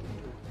tomorrow.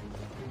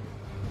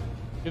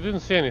 You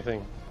didn't see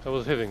anything. I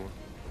was hiding.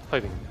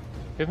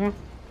 Hidden?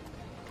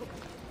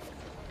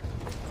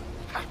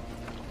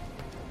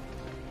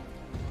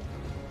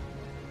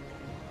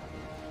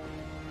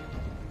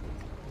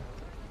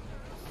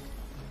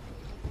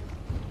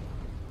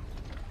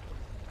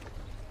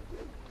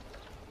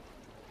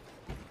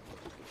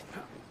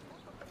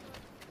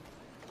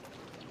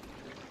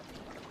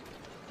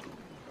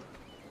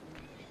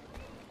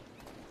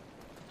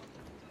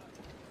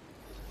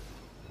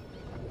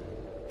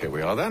 Here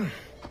we are then.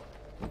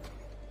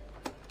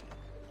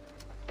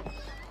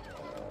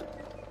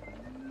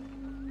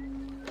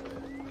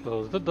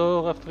 Close the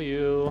door after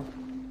you.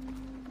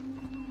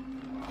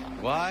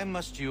 Why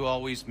must you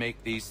always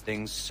make these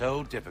things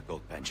so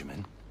difficult,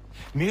 Benjamin?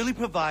 Merely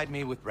provide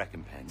me with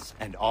recompense,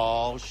 and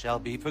all shall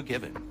be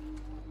forgiven.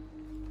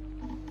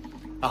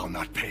 I'll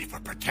not pay for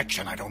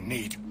protection I don't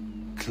need.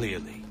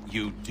 Clearly,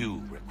 you do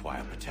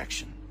require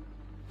protection.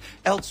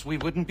 Else we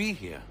wouldn't be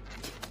here.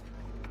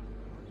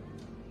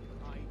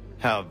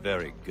 How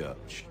very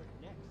gauche.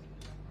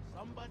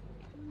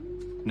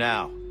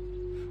 Now,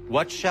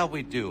 what shall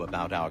we do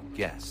about our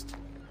guest?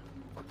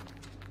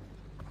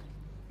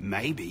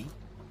 Maybe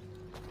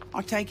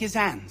I'll take his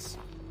hands.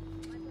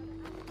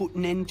 Put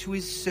an end to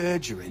his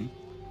surgering.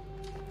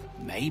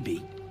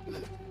 Maybe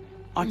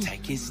I'll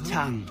take his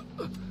tongue.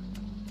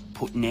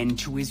 Put an end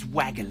to his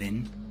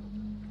waggling.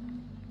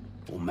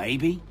 Or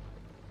maybe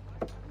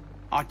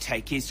I'll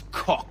take his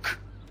cock.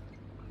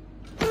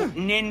 Put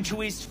an end to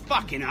his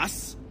fucking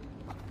us.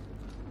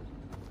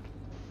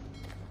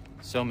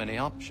 So many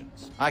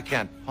options. I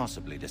can't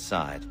possibly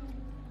decide.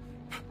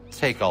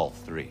 Take all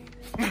three.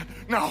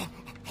 No,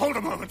 hold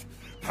a moment.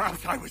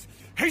 Perhaps I was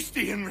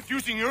hasty in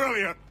refusing you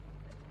earlier.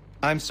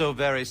 I'm so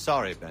very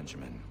sorry,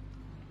 Benjamin.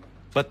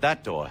 But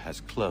that door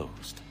has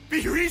closed.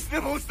 Be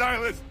reasonable,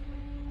 Silas.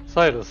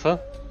 Silas, huh?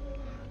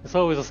 It's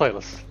always a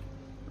Silas.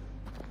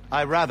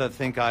 I rather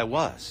think I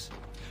was.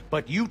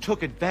 But you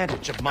took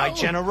advantage of my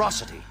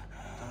generosity.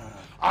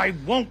 I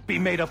won't be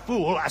made a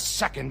fool a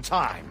second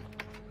time.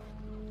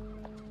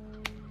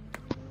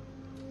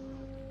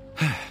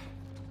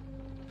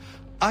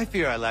 I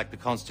fear I lack the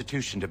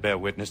constitution to bear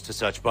witness to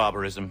such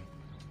barbarism.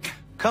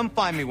 Come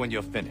find me when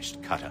you're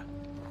finished, Cutter.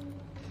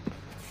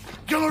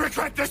 You'll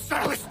regret this,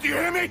 Silas, do you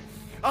hear me?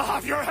 I'll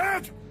have your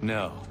head!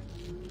 No.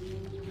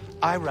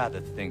 I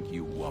rather think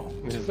you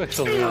won't. He's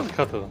actually a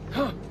Cutter.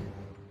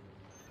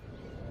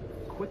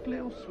 Quick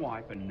little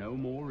swipe and no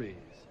more is.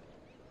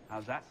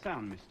 How's that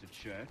sound, Mr.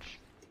 Church?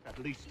 At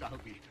least I'll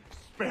be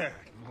spared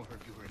more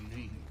of your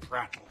inane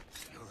prattle.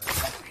 You're a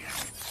ruffian.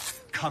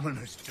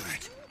 Commoners do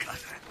it,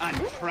 Cutter. I'm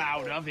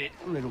proud of it.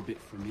 A little bit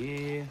from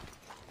here,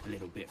 a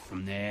little bit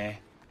from there.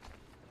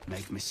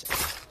 Make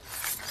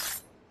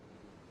mistakes.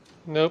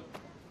 Nope.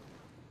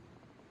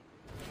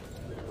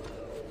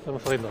 I'm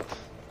afraid not.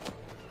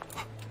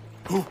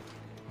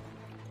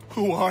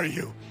 Who are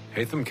you?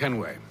 Hatham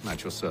Kenway,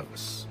 at your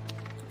service.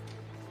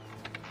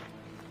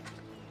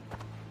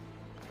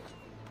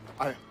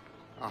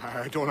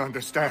 I don't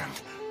understand.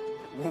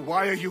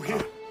 Why are you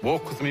here?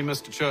 Walk with me,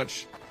 Mr.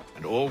 Church,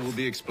 and all will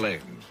be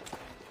explained.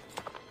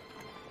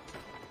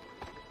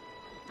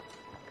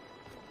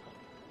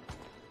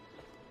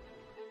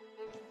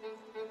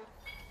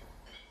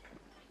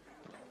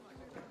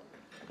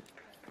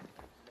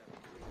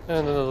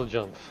 And another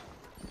jump.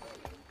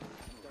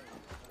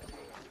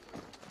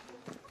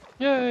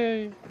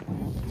 Yay!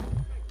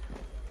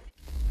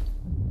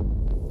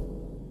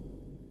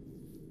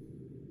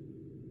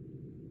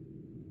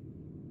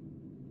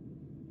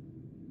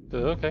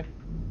 Okay.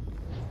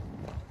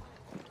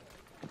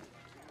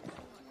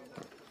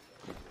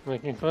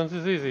 Making friends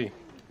is easy.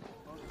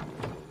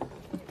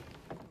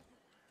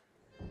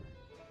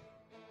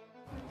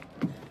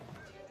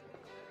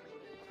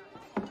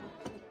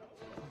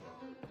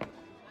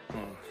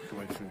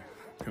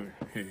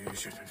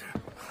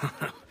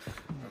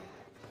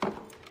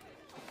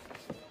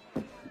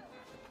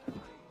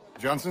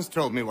 Johnson's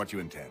told me what you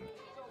intend.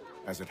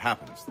 As it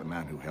happens, the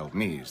man who held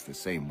me is the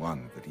same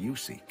one that you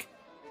seek.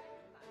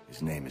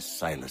 His name is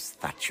Silas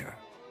Thatcher.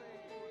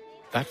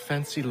 That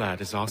fancy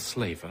lad is our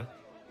slaver?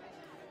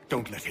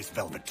 Don't let his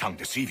velvet tongue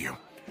deceive you.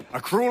 A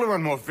crueler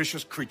and more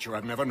vicious creature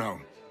I've never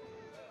known.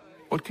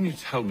 What can you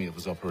tell me of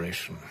his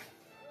operation?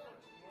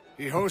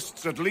 He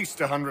hosts at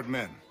least 100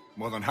 men,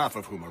 more than half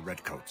of whom are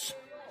redcoats.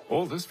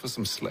 All this for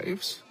some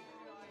slaves?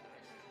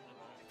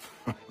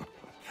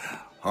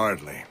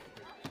 Hardly.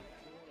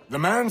 The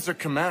man's a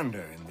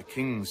commander in the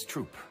King's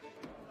troop,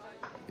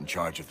 in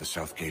charge of the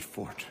Southgate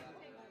Fort.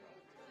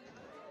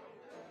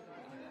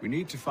 We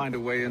need to find a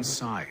way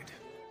inside.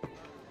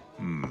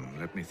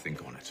 Let me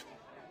think on it.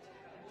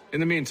 In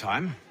the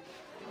meantime,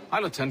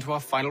 I'll attend to our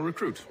final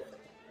recruit.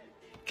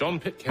 John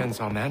Pitcairn's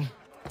our man.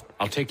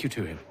 I'll take you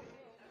to him.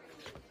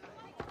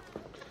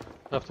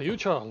 After you,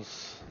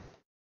 Charles.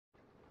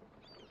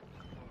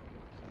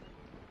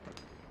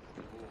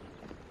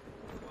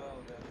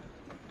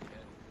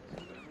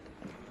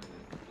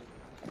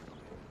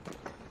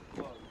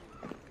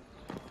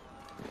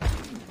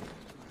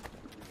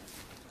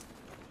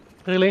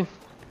 Really?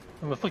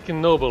 I'm a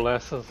freaking noble,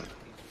 asses.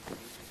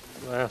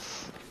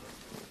 Ass.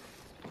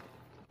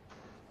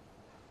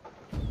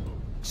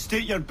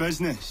 State your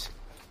business.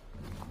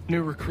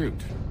 New recruit.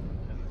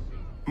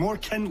 More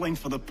kindling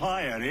for the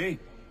pyre, eh?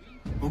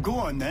 Well, go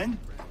on then.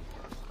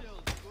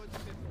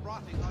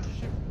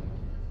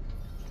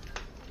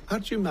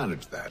 How'd you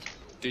manage that?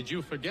 Did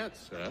you forget,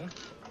 sir?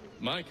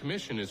 My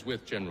commission is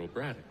with General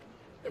Braddock.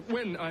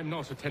 When I'm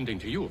not attending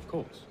to you, of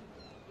course.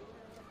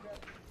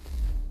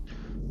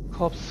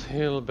 Copp's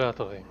Hill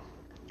Battery.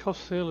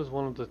 Copp's Hill is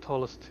one of the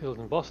tallest hills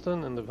in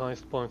Boston and the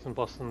highest point in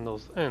Boston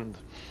North End.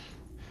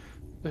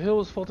 The hill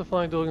was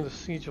fortified during the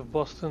siege of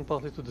Boston,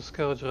 partly to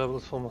discourage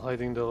rebels from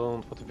hiding their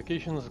own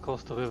fortifications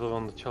across the river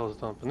on the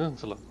Charlestown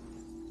Peninsula.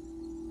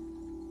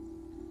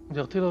 The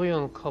artillery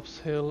on Copp's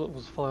Hill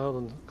was fired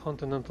on the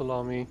Continental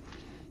Army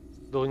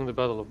during the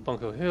Battle of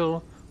Bunker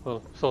Hill.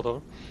 Well, sort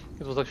of.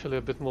 It was actually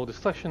a bit more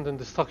distraction than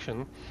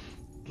destruction,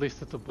 at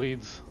least at the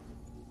Breed's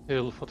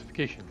Hill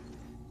fortification.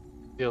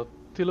 The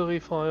artillery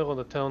fire on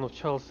the town of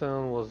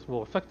Charlestown was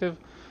more effective.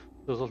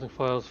 The resulting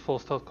fires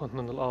forced out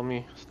Continental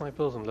Army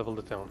snipers and leveled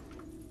the town.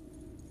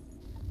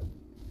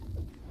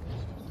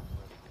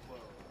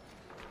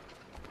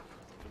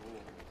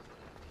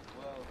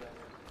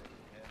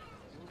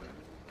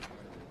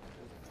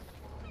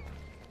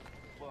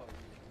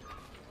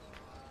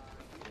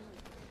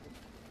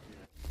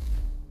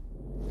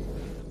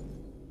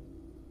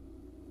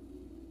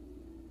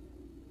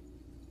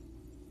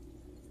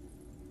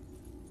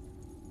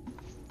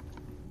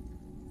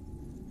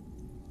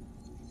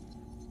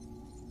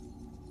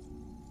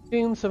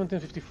 In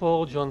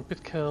 1754, John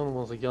Pitcairn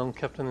was a young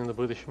captain in the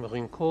British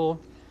Marine Corps.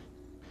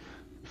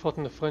 He fought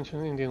in the French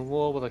and Indian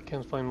War, but I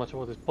can't find much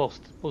about his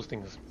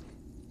postings.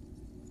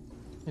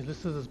 He's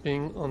listed as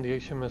being on the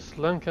HMS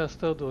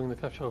Lancaster during the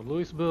capture of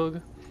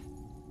Louisbourg.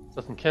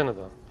 That's in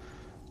Canada.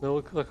 No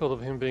record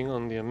of him being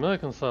on the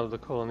American side of the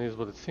colonies,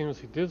 but it seems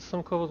he did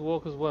some covert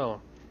work as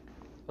well.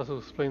 That will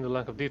explain the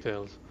lack of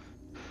details.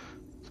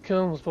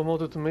 Pitcairn was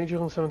promoted to major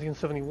in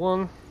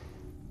 1771.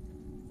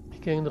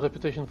 Gained a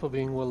reputation for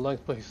being well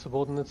liked by his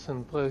subordinates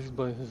and praised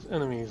by his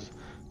enemies.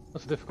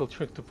 That's a difficult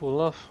trick to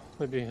pull off.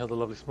 Maybe he had a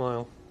lovely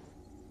smile.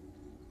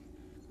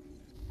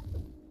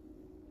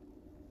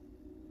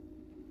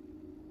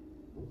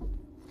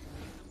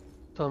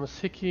 Thomas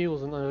Hickey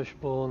was an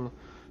Irish-born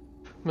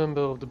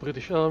member of the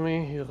British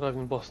Army. He arrived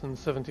in Boston in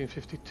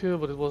 1752,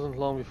 but it wasn't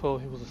long before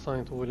he was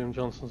assigned to William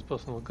Johnson's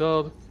personal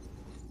guard.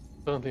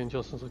 Apparently in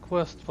Johnson's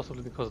request,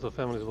 possibly because their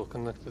families were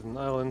connected in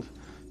Ireland.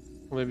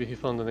 Or maybe he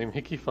found the name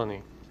Hickey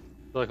funny.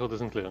 The record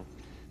isn't clear.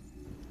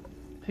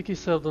 Hickey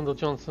served under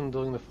Johnson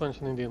during the French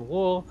and Indian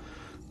War,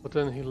 but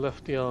then he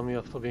left the army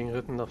after being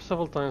written up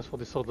several times for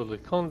disorderly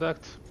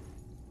conduct.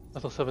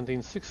 After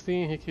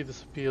 1760, Hickey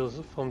disappears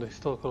from the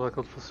historical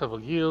record for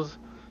several years.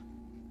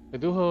 I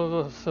do,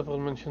 however, have several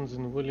mentions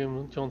in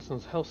William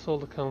Johnson's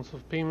household accounts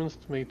of payments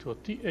made to a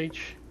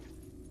T.H.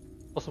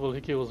 Possible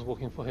Hickey was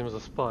working for him as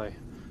a spy.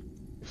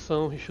 If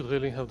so, he should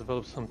really have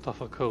developed some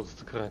tougher codes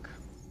to crack.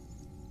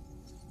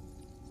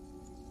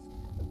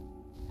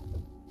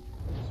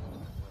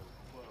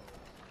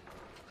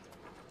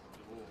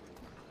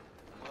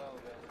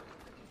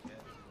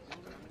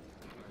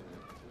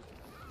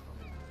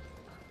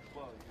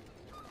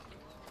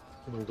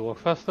 You need to walk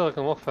faster? I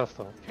can walk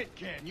faster.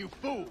 Pitcairn, you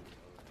fool!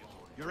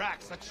 Your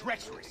acts are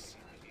treacherous.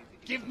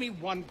 Give me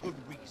one good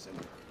reason.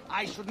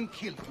 I shouldn't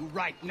kill you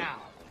right now.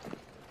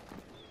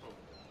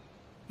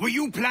 Were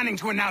you planning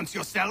to announce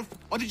yourself?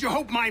 Or did you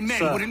hope my men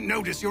Sir, wouldn't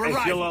notice your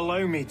arrival? if you'll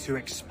allow me to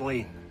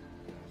explain.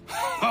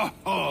 Ho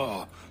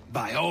ho!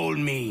 By all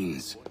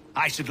means.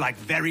 I should like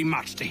very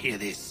much to hear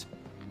this.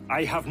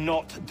 I have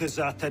not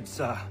deserted,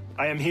 sir.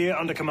 I am here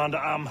under Commander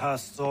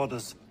Amherst's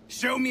orders.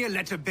 Show me a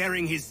letter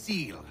bearing his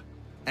seal,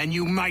 and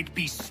you might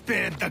be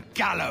spared the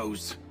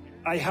gallows.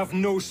 I have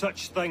no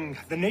such thing.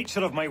 The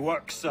nature of my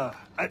work, sir.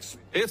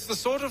 It's the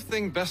sort of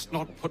thing best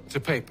not put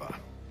to paper.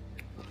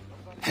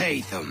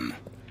 Haytham.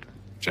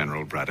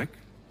 General Braddock?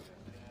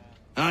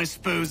 I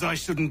suppose I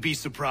shouldn't be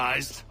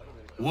surprised.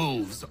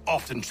 Wolves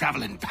often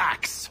travel in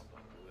packs.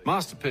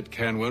 Master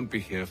Pitcairn won't be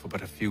here for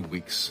but a few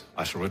weeks.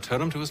 I shall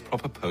return him to his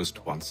proper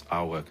post once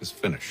our work is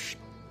finished.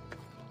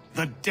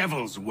 The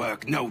devil's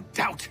work, no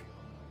doubt.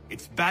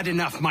 It's bad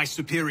enough my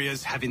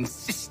superiors have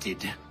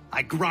insisted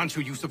I grant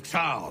you use of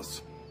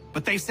Charles.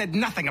 But they've said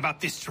nothing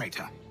about this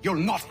traitor. You'll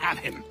not have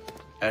him.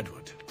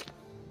 Edward,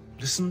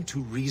 listen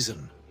to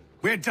reason.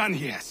 We're done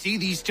here. See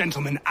these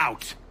gentlemen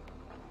out.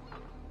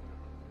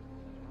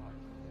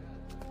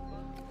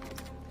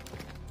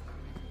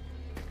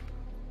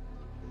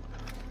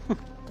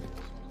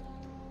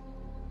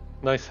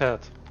 Nice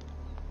hat.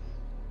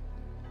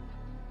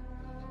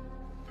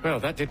 Well,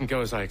 that didn't go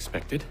as I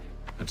expected.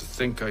 And to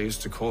think I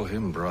used to call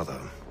him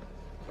brother.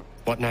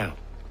 What now?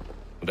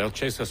 They'll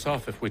chase us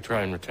off if we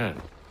try and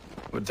return.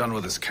 We're done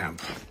with this camp.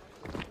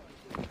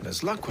 And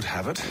as luck would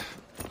have it,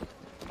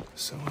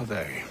 so are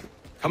they.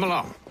 Come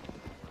along.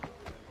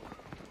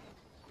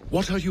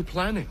 What are you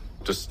planning?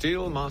 To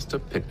steal Master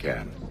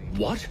Pitcairn.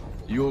 What?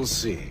 You'll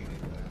see.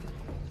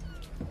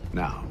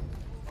 Now,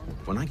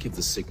 when I give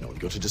the signal,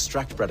 you're to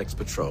distract Braddock's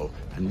patrol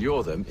and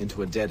lure them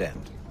into a dead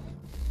end.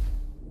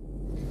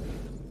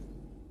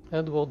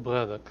 Edward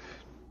Braddock.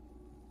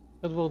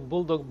 Edward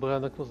Bulldog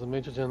Braddock was the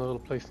Major General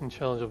placed in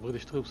charge of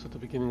British troops at the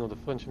beginning of the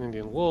French and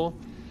Indian War,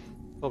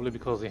 probably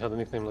because he had a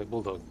nickname like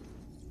Bulldog.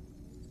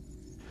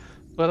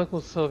 Braddock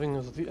was serving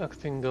as the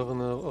acting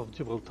governor of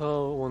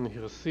Gibraltar when he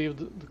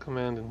received the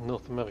command in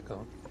North America.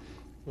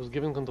 He was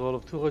given control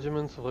of 2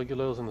 regiments of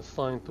regulars and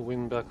assigned to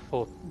win back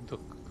Fort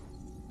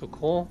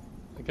Ducrot,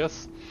 I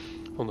guess,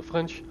 from the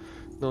French,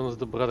 known as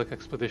the Braddock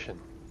Expedition,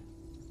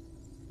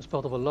 as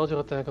part of a larger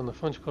attack on the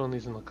French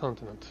colonies in the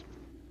continent.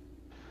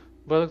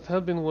 Braddock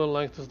had been well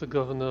liked as the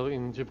governor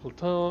in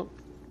Gibraltar,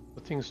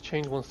 but things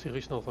changed once he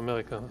reached North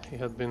America. He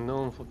had been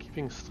known for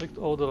keeping strict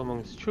order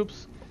among his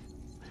troops,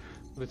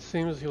 but it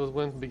seems he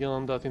went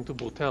beyond that into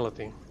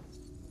brutality.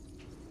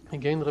 He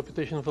gained a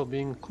reputation for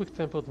being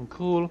quick-tempered and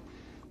cruel.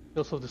 He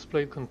also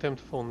displayed contempt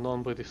for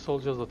non-British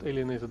soldiers that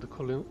alienated the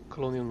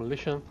colonial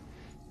militia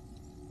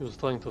he was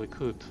trying to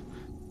recruit.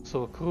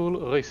 So a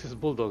cruel, racist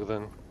bulldog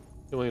then.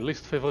 You're my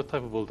least favorite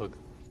type of bulldog.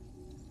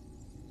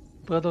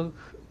 Braddock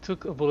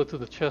took a bullet to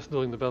the chest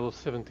during the Battle of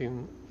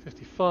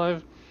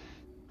 1755.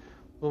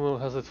 Rumor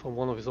has it from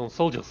one of his own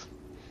soldiers,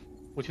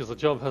 which is a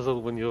job hazard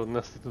when you're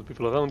nasty to the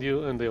people around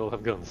you and they all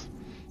have guns.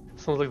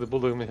 Sounds like the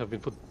bulldog may have been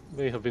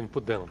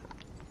put down.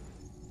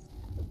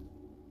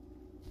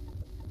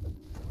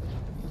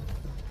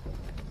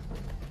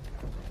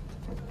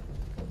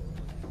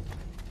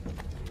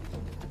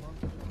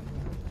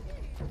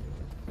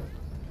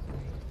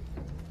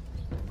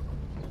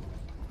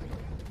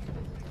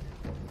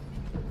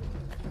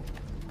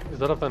 Is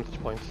that a vantage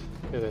point?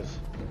 It is.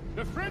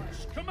 The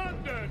French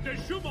commander de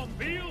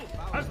Jumonville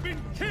has been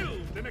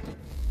killed in a...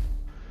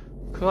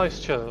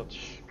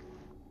 Christchurch.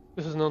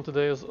 This is known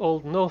today as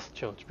Old North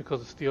Church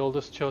because it's the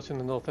oldest church in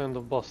the north end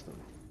of Boston.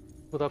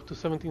 But up to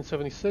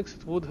 1776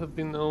 it would have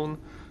been known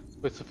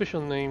by its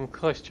official name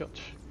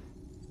Christchurch,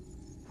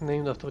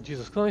 named after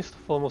Jesus Christ,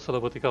 former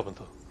celebrity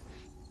carpenter.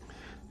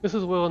 This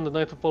is where on the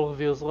night of Paul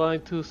Revere's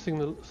ride 2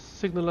 signal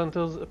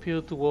lanterns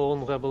appeared to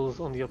warn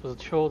rebels on the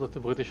opposite shore that the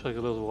British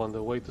regulars were on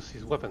their way to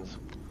seize weapons.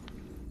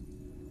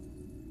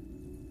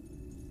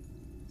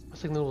 The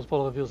signal was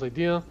Paul Revere's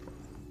idea.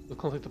 But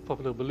contrary to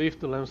popular belief,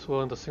 the lamps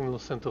weren't a signal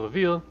sent to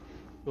Revere.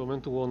 They were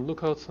meant to warn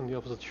lookouts on the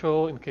opposite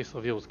shore in case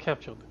Revere was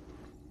captured.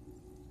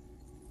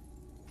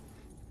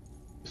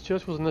 This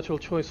church was a natural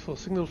choice for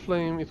signal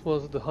flame. It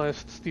was the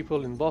highest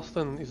steeple in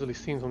Boston, easily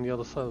seen from the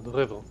other side of the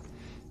river.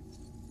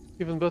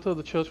 Even better,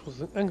 the church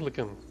was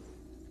Anglican.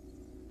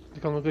 The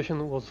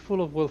congregation was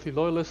full of wealthy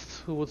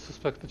loyalists who would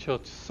suspect the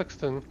church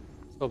sexton,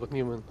 Robert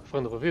Newman, a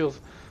friend of Revere's,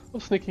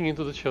 of sneaking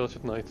into the church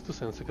at night to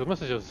send secret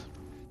messages.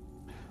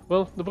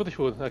 Well, the British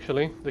would,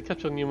 actually. They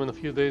captured Newman a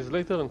few days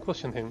later and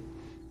questioned him.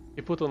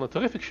 He put on a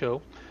terrific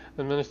show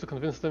and managed to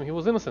convince them he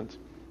was innocent,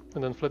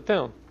 and then fled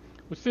town,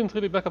 which didn't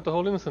really back up the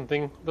whole innocent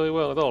thing very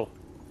well at all.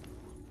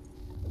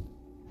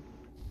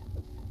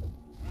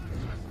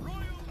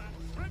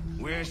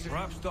 Where's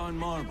Rapstein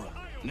Marlborough?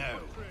 No.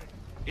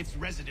 Its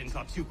residents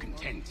are too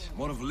content.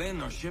 What of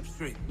Lynn or Ship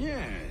Street?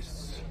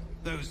 Yes.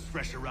 Those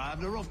fresh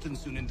arrived are often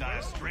soon in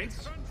dire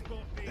straits.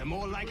 They're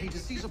more likely to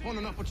seize upon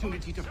an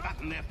opportunity to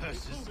fatten their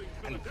purses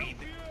and feed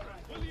them.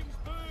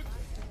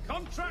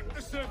 Contract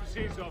the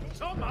services of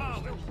Tom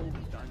Harlan.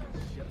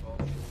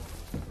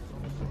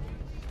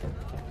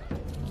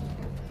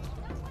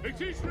 It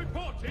is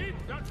reported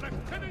that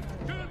Lieutenant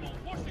Colonel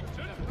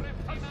Washington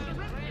has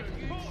surrendered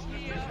Fort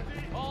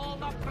Necessity. All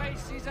the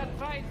prices are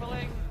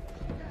trifling.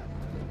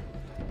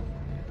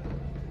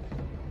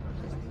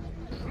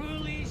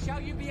 Truly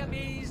shall you be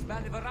amazed by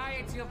the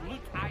variety of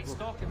loot I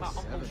stock in my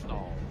humble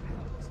stall.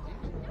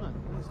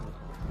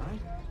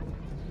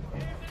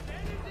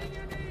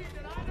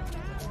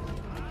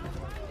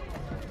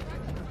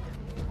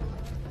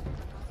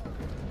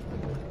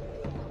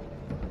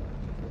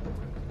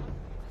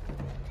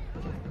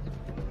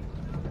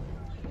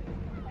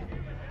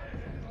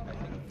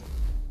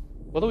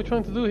 What are we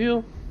trying to do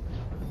here?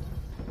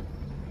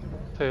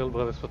 Tail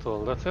Brothers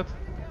Patrol, that's it?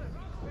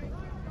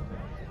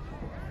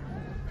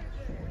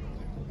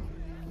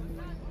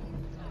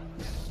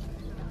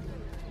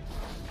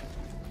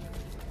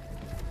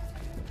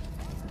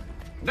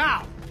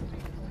 Now!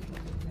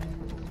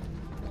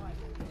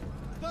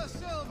 The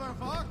Silver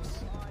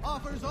Fox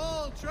offers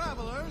all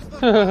travelers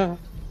the...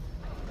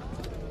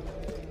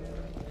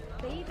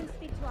 They even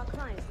speak to our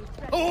clients with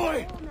threats Oi!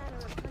 of all manner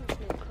of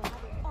punishment for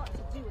having aught to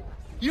do with us.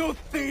 You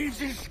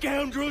thieves and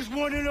scoundrels,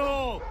 one and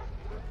all!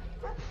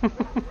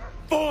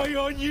 Fie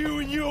on you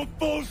and your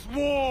false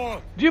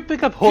war! Did you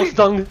pick up horse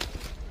dung?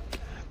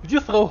 Did you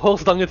throw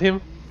horse dung at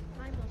him?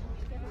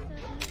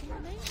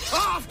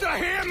 After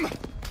him!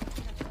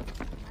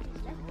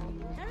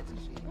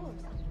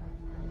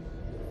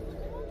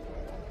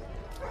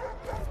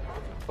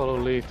 Follow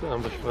lead to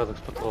ambush Braddock's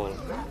patrol.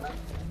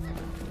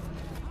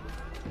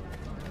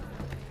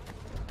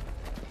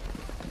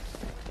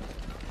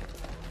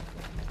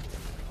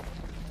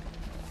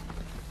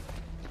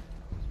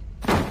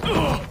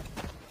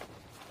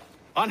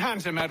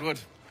 Unhand him, Edward.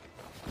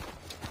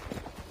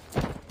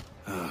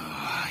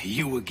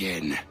 You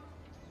again.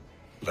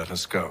 Let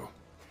us go.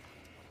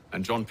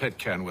 And John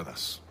Pitcairn with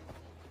us.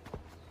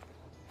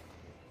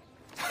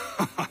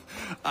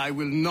 I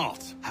will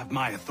not have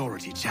my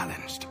authority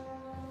challenged.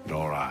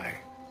 Nor I.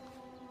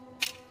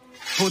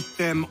 Put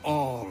them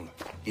all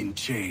in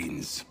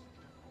chains.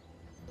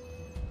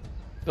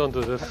 Don't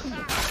do this.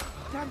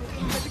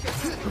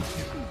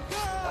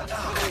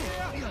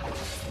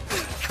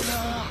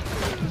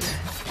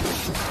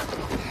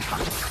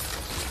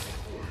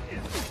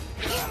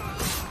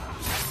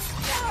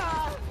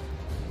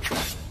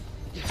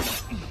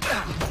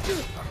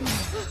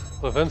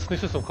 Prevent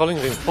snitches from calling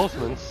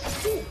reinforcements.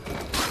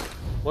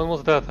 When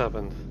was that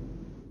happened?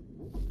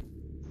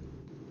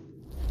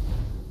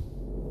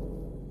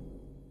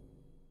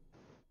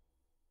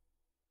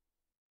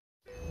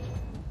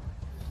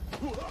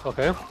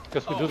 Okay,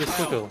 guess we do this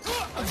quicker.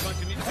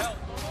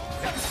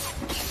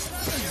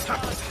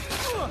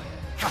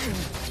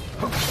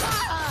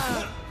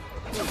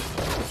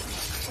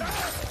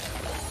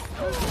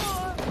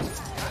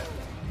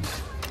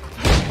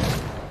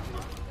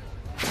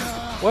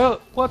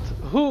 Well, what?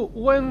 Who?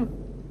 When?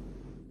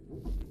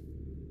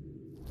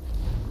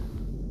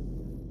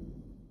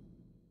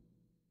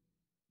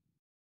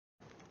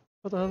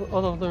 What are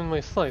all of them in my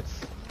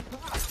sights?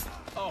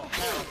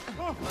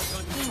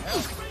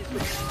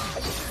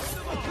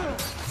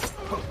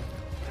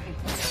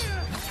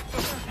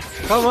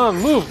 Come on,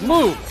 move,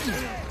 move!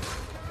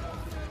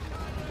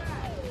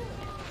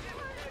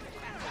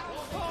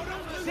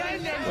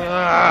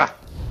 Ah!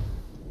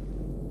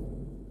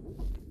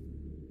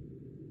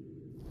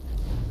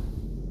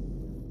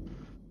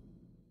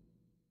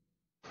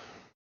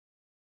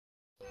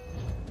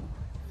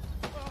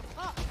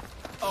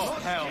 Oh,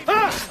 hell.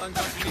 I'm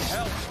going to need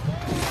help.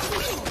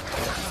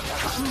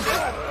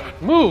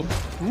 Move!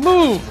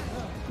 Move!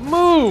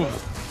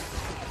 Move!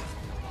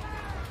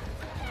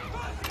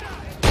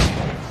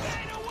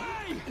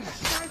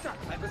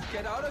 I must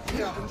get out of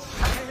here.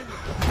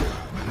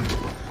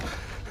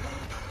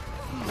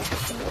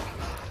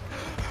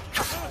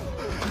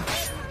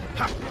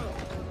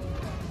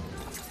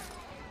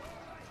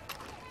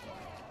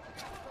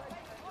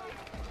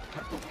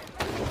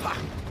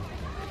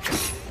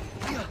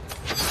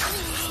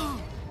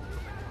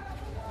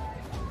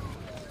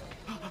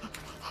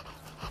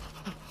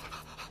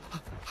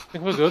 I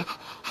think we're good.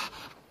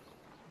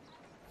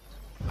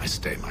 I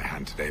stay my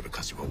hand today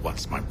because you were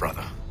once my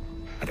brother,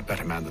 and a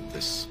better man than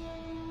this.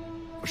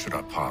 Or should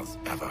our paths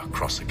ever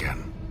cross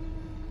again,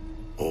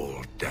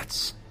 all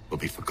debts will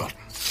be forgotten.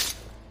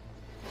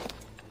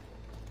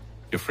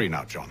 You're free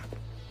now, John.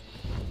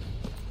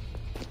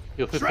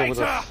 You're fit with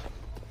Traitor! us.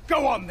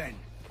 Go on then!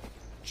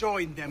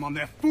 Join them on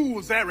their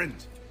fool's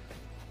errand!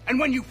 And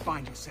when you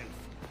find yourself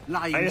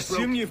lying I assume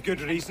broken, you've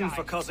good reason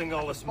for causing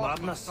all this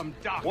madness.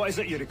 What is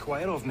it you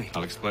require of me?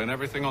 I'll explain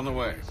everything on the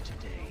way.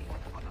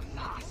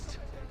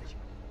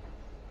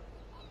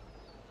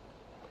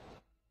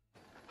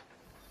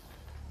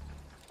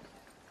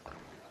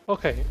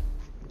 Okay,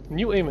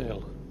 new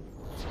email.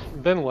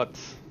 Then what?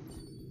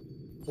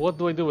 What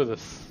do I do with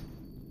this?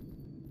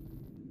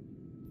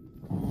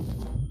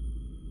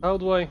 How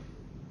do I...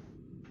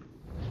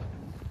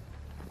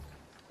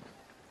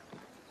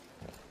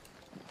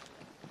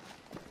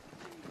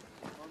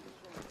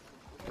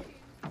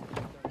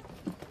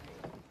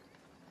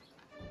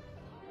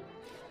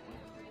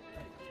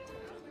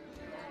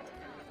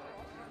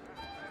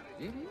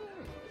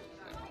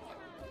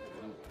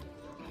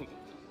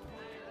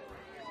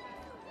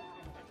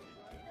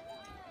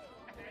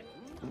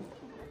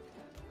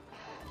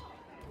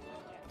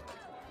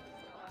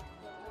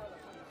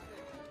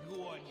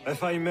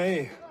 If I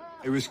may,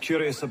 I was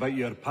curious about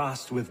your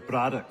past with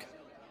Braddock.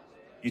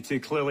 You two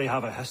clearly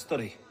have a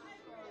history.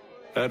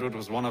 Edward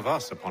was one of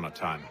us upon a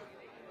time.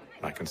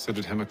 I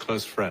considered him a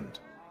close friend.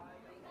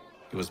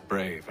 He was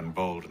brave and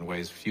bold in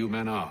ways few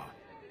men are.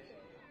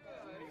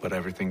 But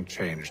everything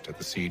changed at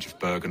the siege of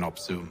Bergen-op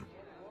Zoom.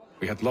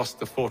 We had lost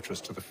the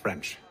fortress to the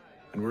French,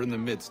 and were in the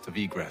midst of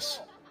egress.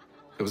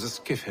 There was a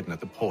skiff hidden at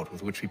the port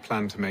with which we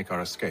planned to make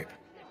our escape.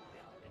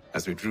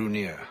 As we drew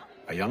near,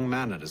 a young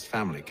man and his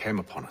family came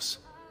upon us,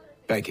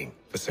 begging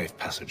for safe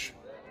passage.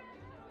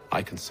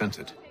 I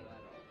consented,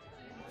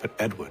 But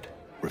Edward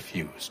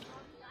refused.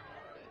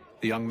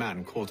 The young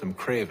man called him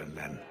Craven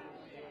then.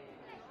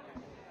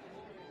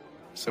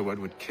 So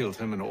Edward killed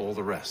him and all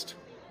the rest.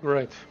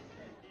 Right.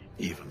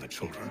 Even the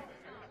children.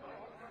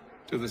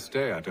 To this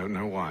day, I don't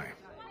know why.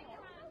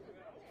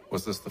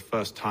 Was this the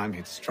first time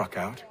he'd struck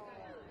out?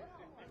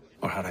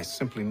 Or had I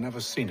simply never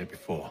seen it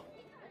before?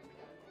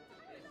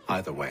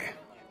 Either way,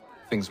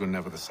 things were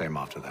never the same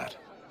after that.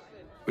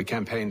 We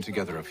campaigned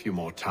together a few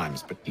more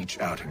times, but each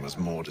outing was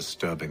more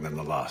disturbing than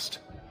the last.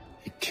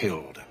 He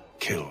killed.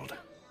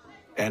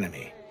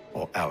 Enemy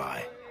or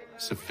ally,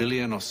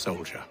 civilian or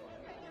soldier,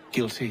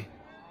 guilty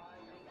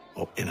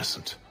or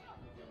innocent.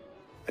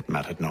 It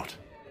mattered not.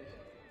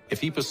 If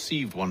he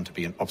perceived one to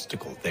be an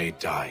obstacle, they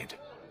died.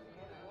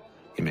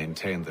 He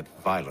maintained that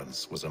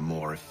violence was a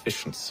more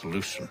efficient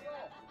solution.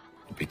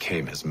 It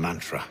became his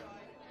mantra.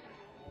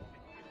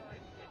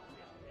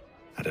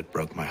 And it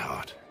broke my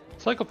heart.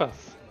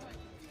 Psychopath.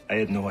 I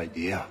had no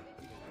idea.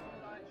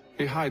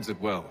 He hides it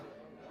well,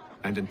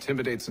 and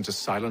intimidates into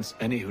silence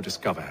any who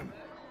discover him.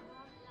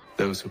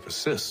 Those who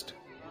persist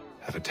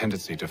have a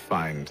tendency to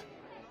find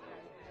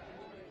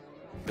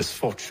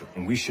misfortune.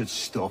 And we should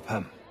stop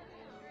him.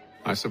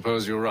 I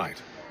suppose you're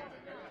right.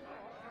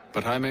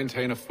 But I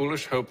maintain a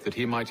foolish hope that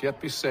he might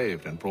yet be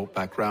saved and brought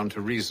back round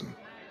to reason.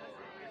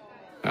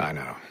 I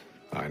know.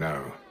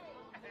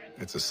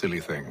 It's a silly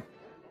thing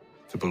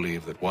to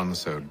believe that one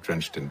so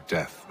drenched in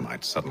death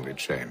might suddenly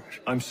change.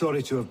 I'm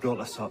sorry to have brought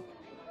this up.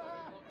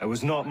 It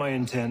was not my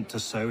intent to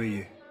sour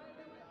you.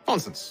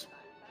 Nonsense.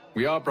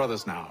 We are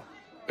brothers now.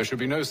 There should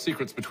be no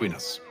secrets between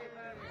us.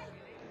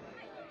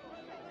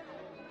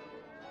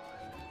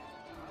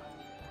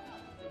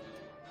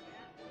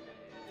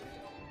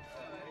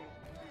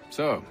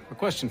 So, a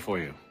question for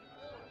you.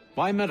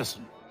 Why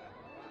medicine?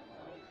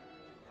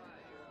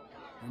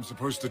 I'm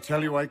supposed to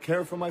tell you I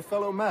care for my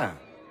fellow man,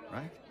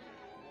 right?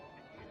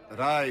 That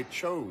I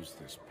chose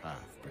this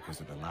path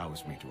because it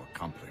allows me to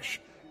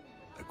accomplish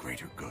a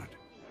greater good.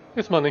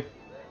 It's money.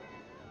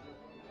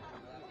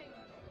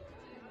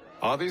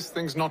 Are these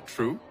things not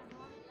true?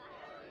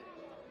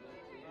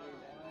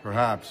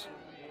 Perhaps.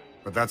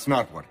 But that's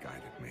not what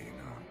guided me,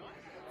 no.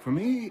 For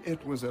me,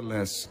 it was a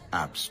less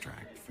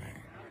abstract thing.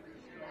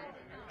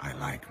 I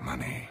like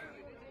money.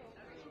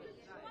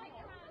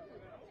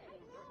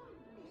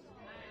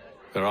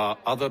 There are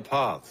other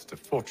paths to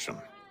fortune.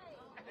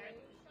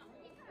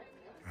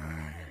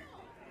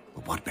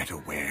 But what better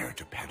ware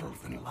to peddle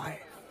than life?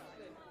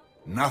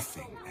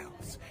 Nothing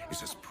else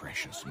is as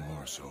precious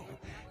nor so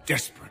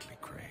desperately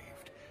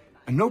craved.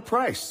 And no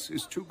price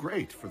is too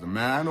great for the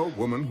man or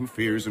woman who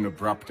fears an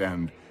abrupt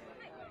and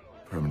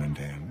permanent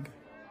end.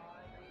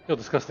 You're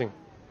disgusting.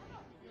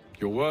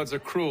 Your words are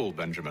cruel,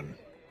 Benjamin.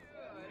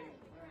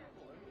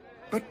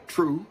 But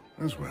true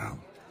as well.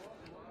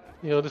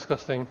 You're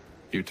disgusting.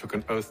 You took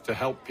an oath to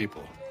help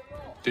people,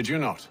 did you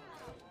not?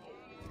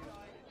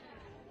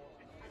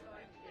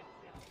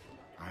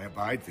 I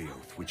abide the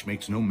oath, which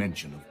makes no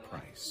mention of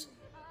price.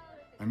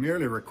 I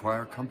merely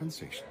require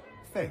compensation.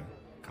 Fair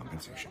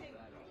compensation.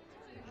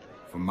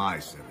 For my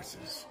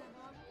services.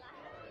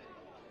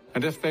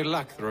 And if they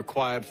lack the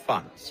required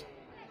funds?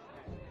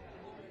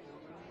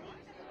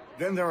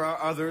 Then there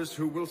are others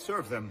who will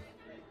serve them.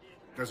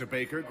 Does a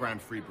baker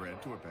grant free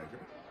bread to a beggar?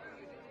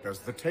 Does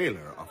the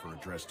tailor offer a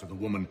dress to the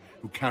woman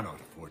who cannot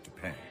afford to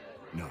pay?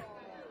 No.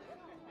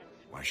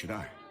 Why should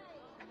I?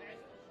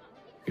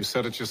 You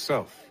said it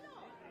yourself.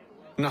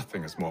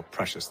 Nothing is more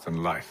precious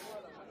than life.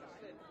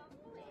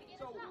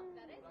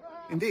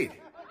 Indeed.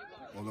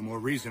 All the more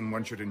reason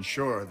one should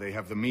ensure they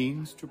have the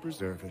means to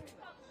preserve it.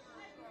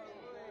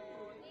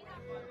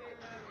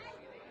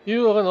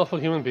 You are an awful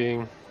human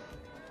being.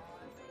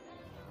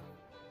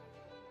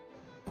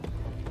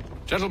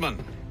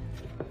 Gentlemen,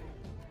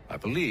 I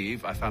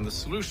believe I found the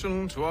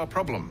solution to our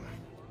problem.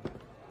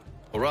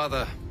 Or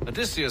rather,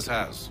 Odysseus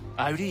has.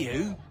 How do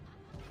you?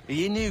 Are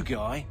you a new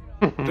guy?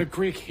 The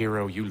Greek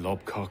hero, you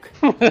lobcock.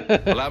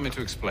 Allow me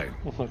to explain.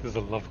 What is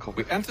a lobcock?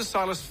 We enter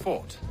Silas'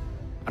 fort,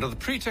 under the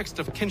pretext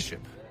of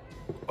kinship.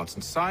 Once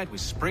inside, we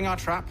spring our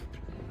trap,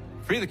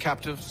 free the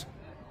captives,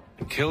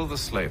 and kill the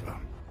slaver.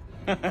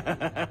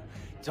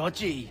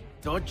 Dodgy.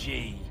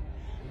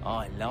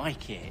 I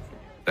like it.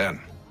 Then,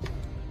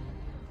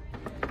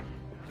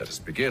 let us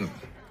begin.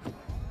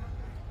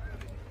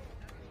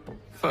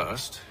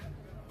 First,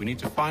 we need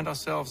to find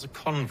ourselves a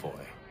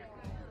convoy.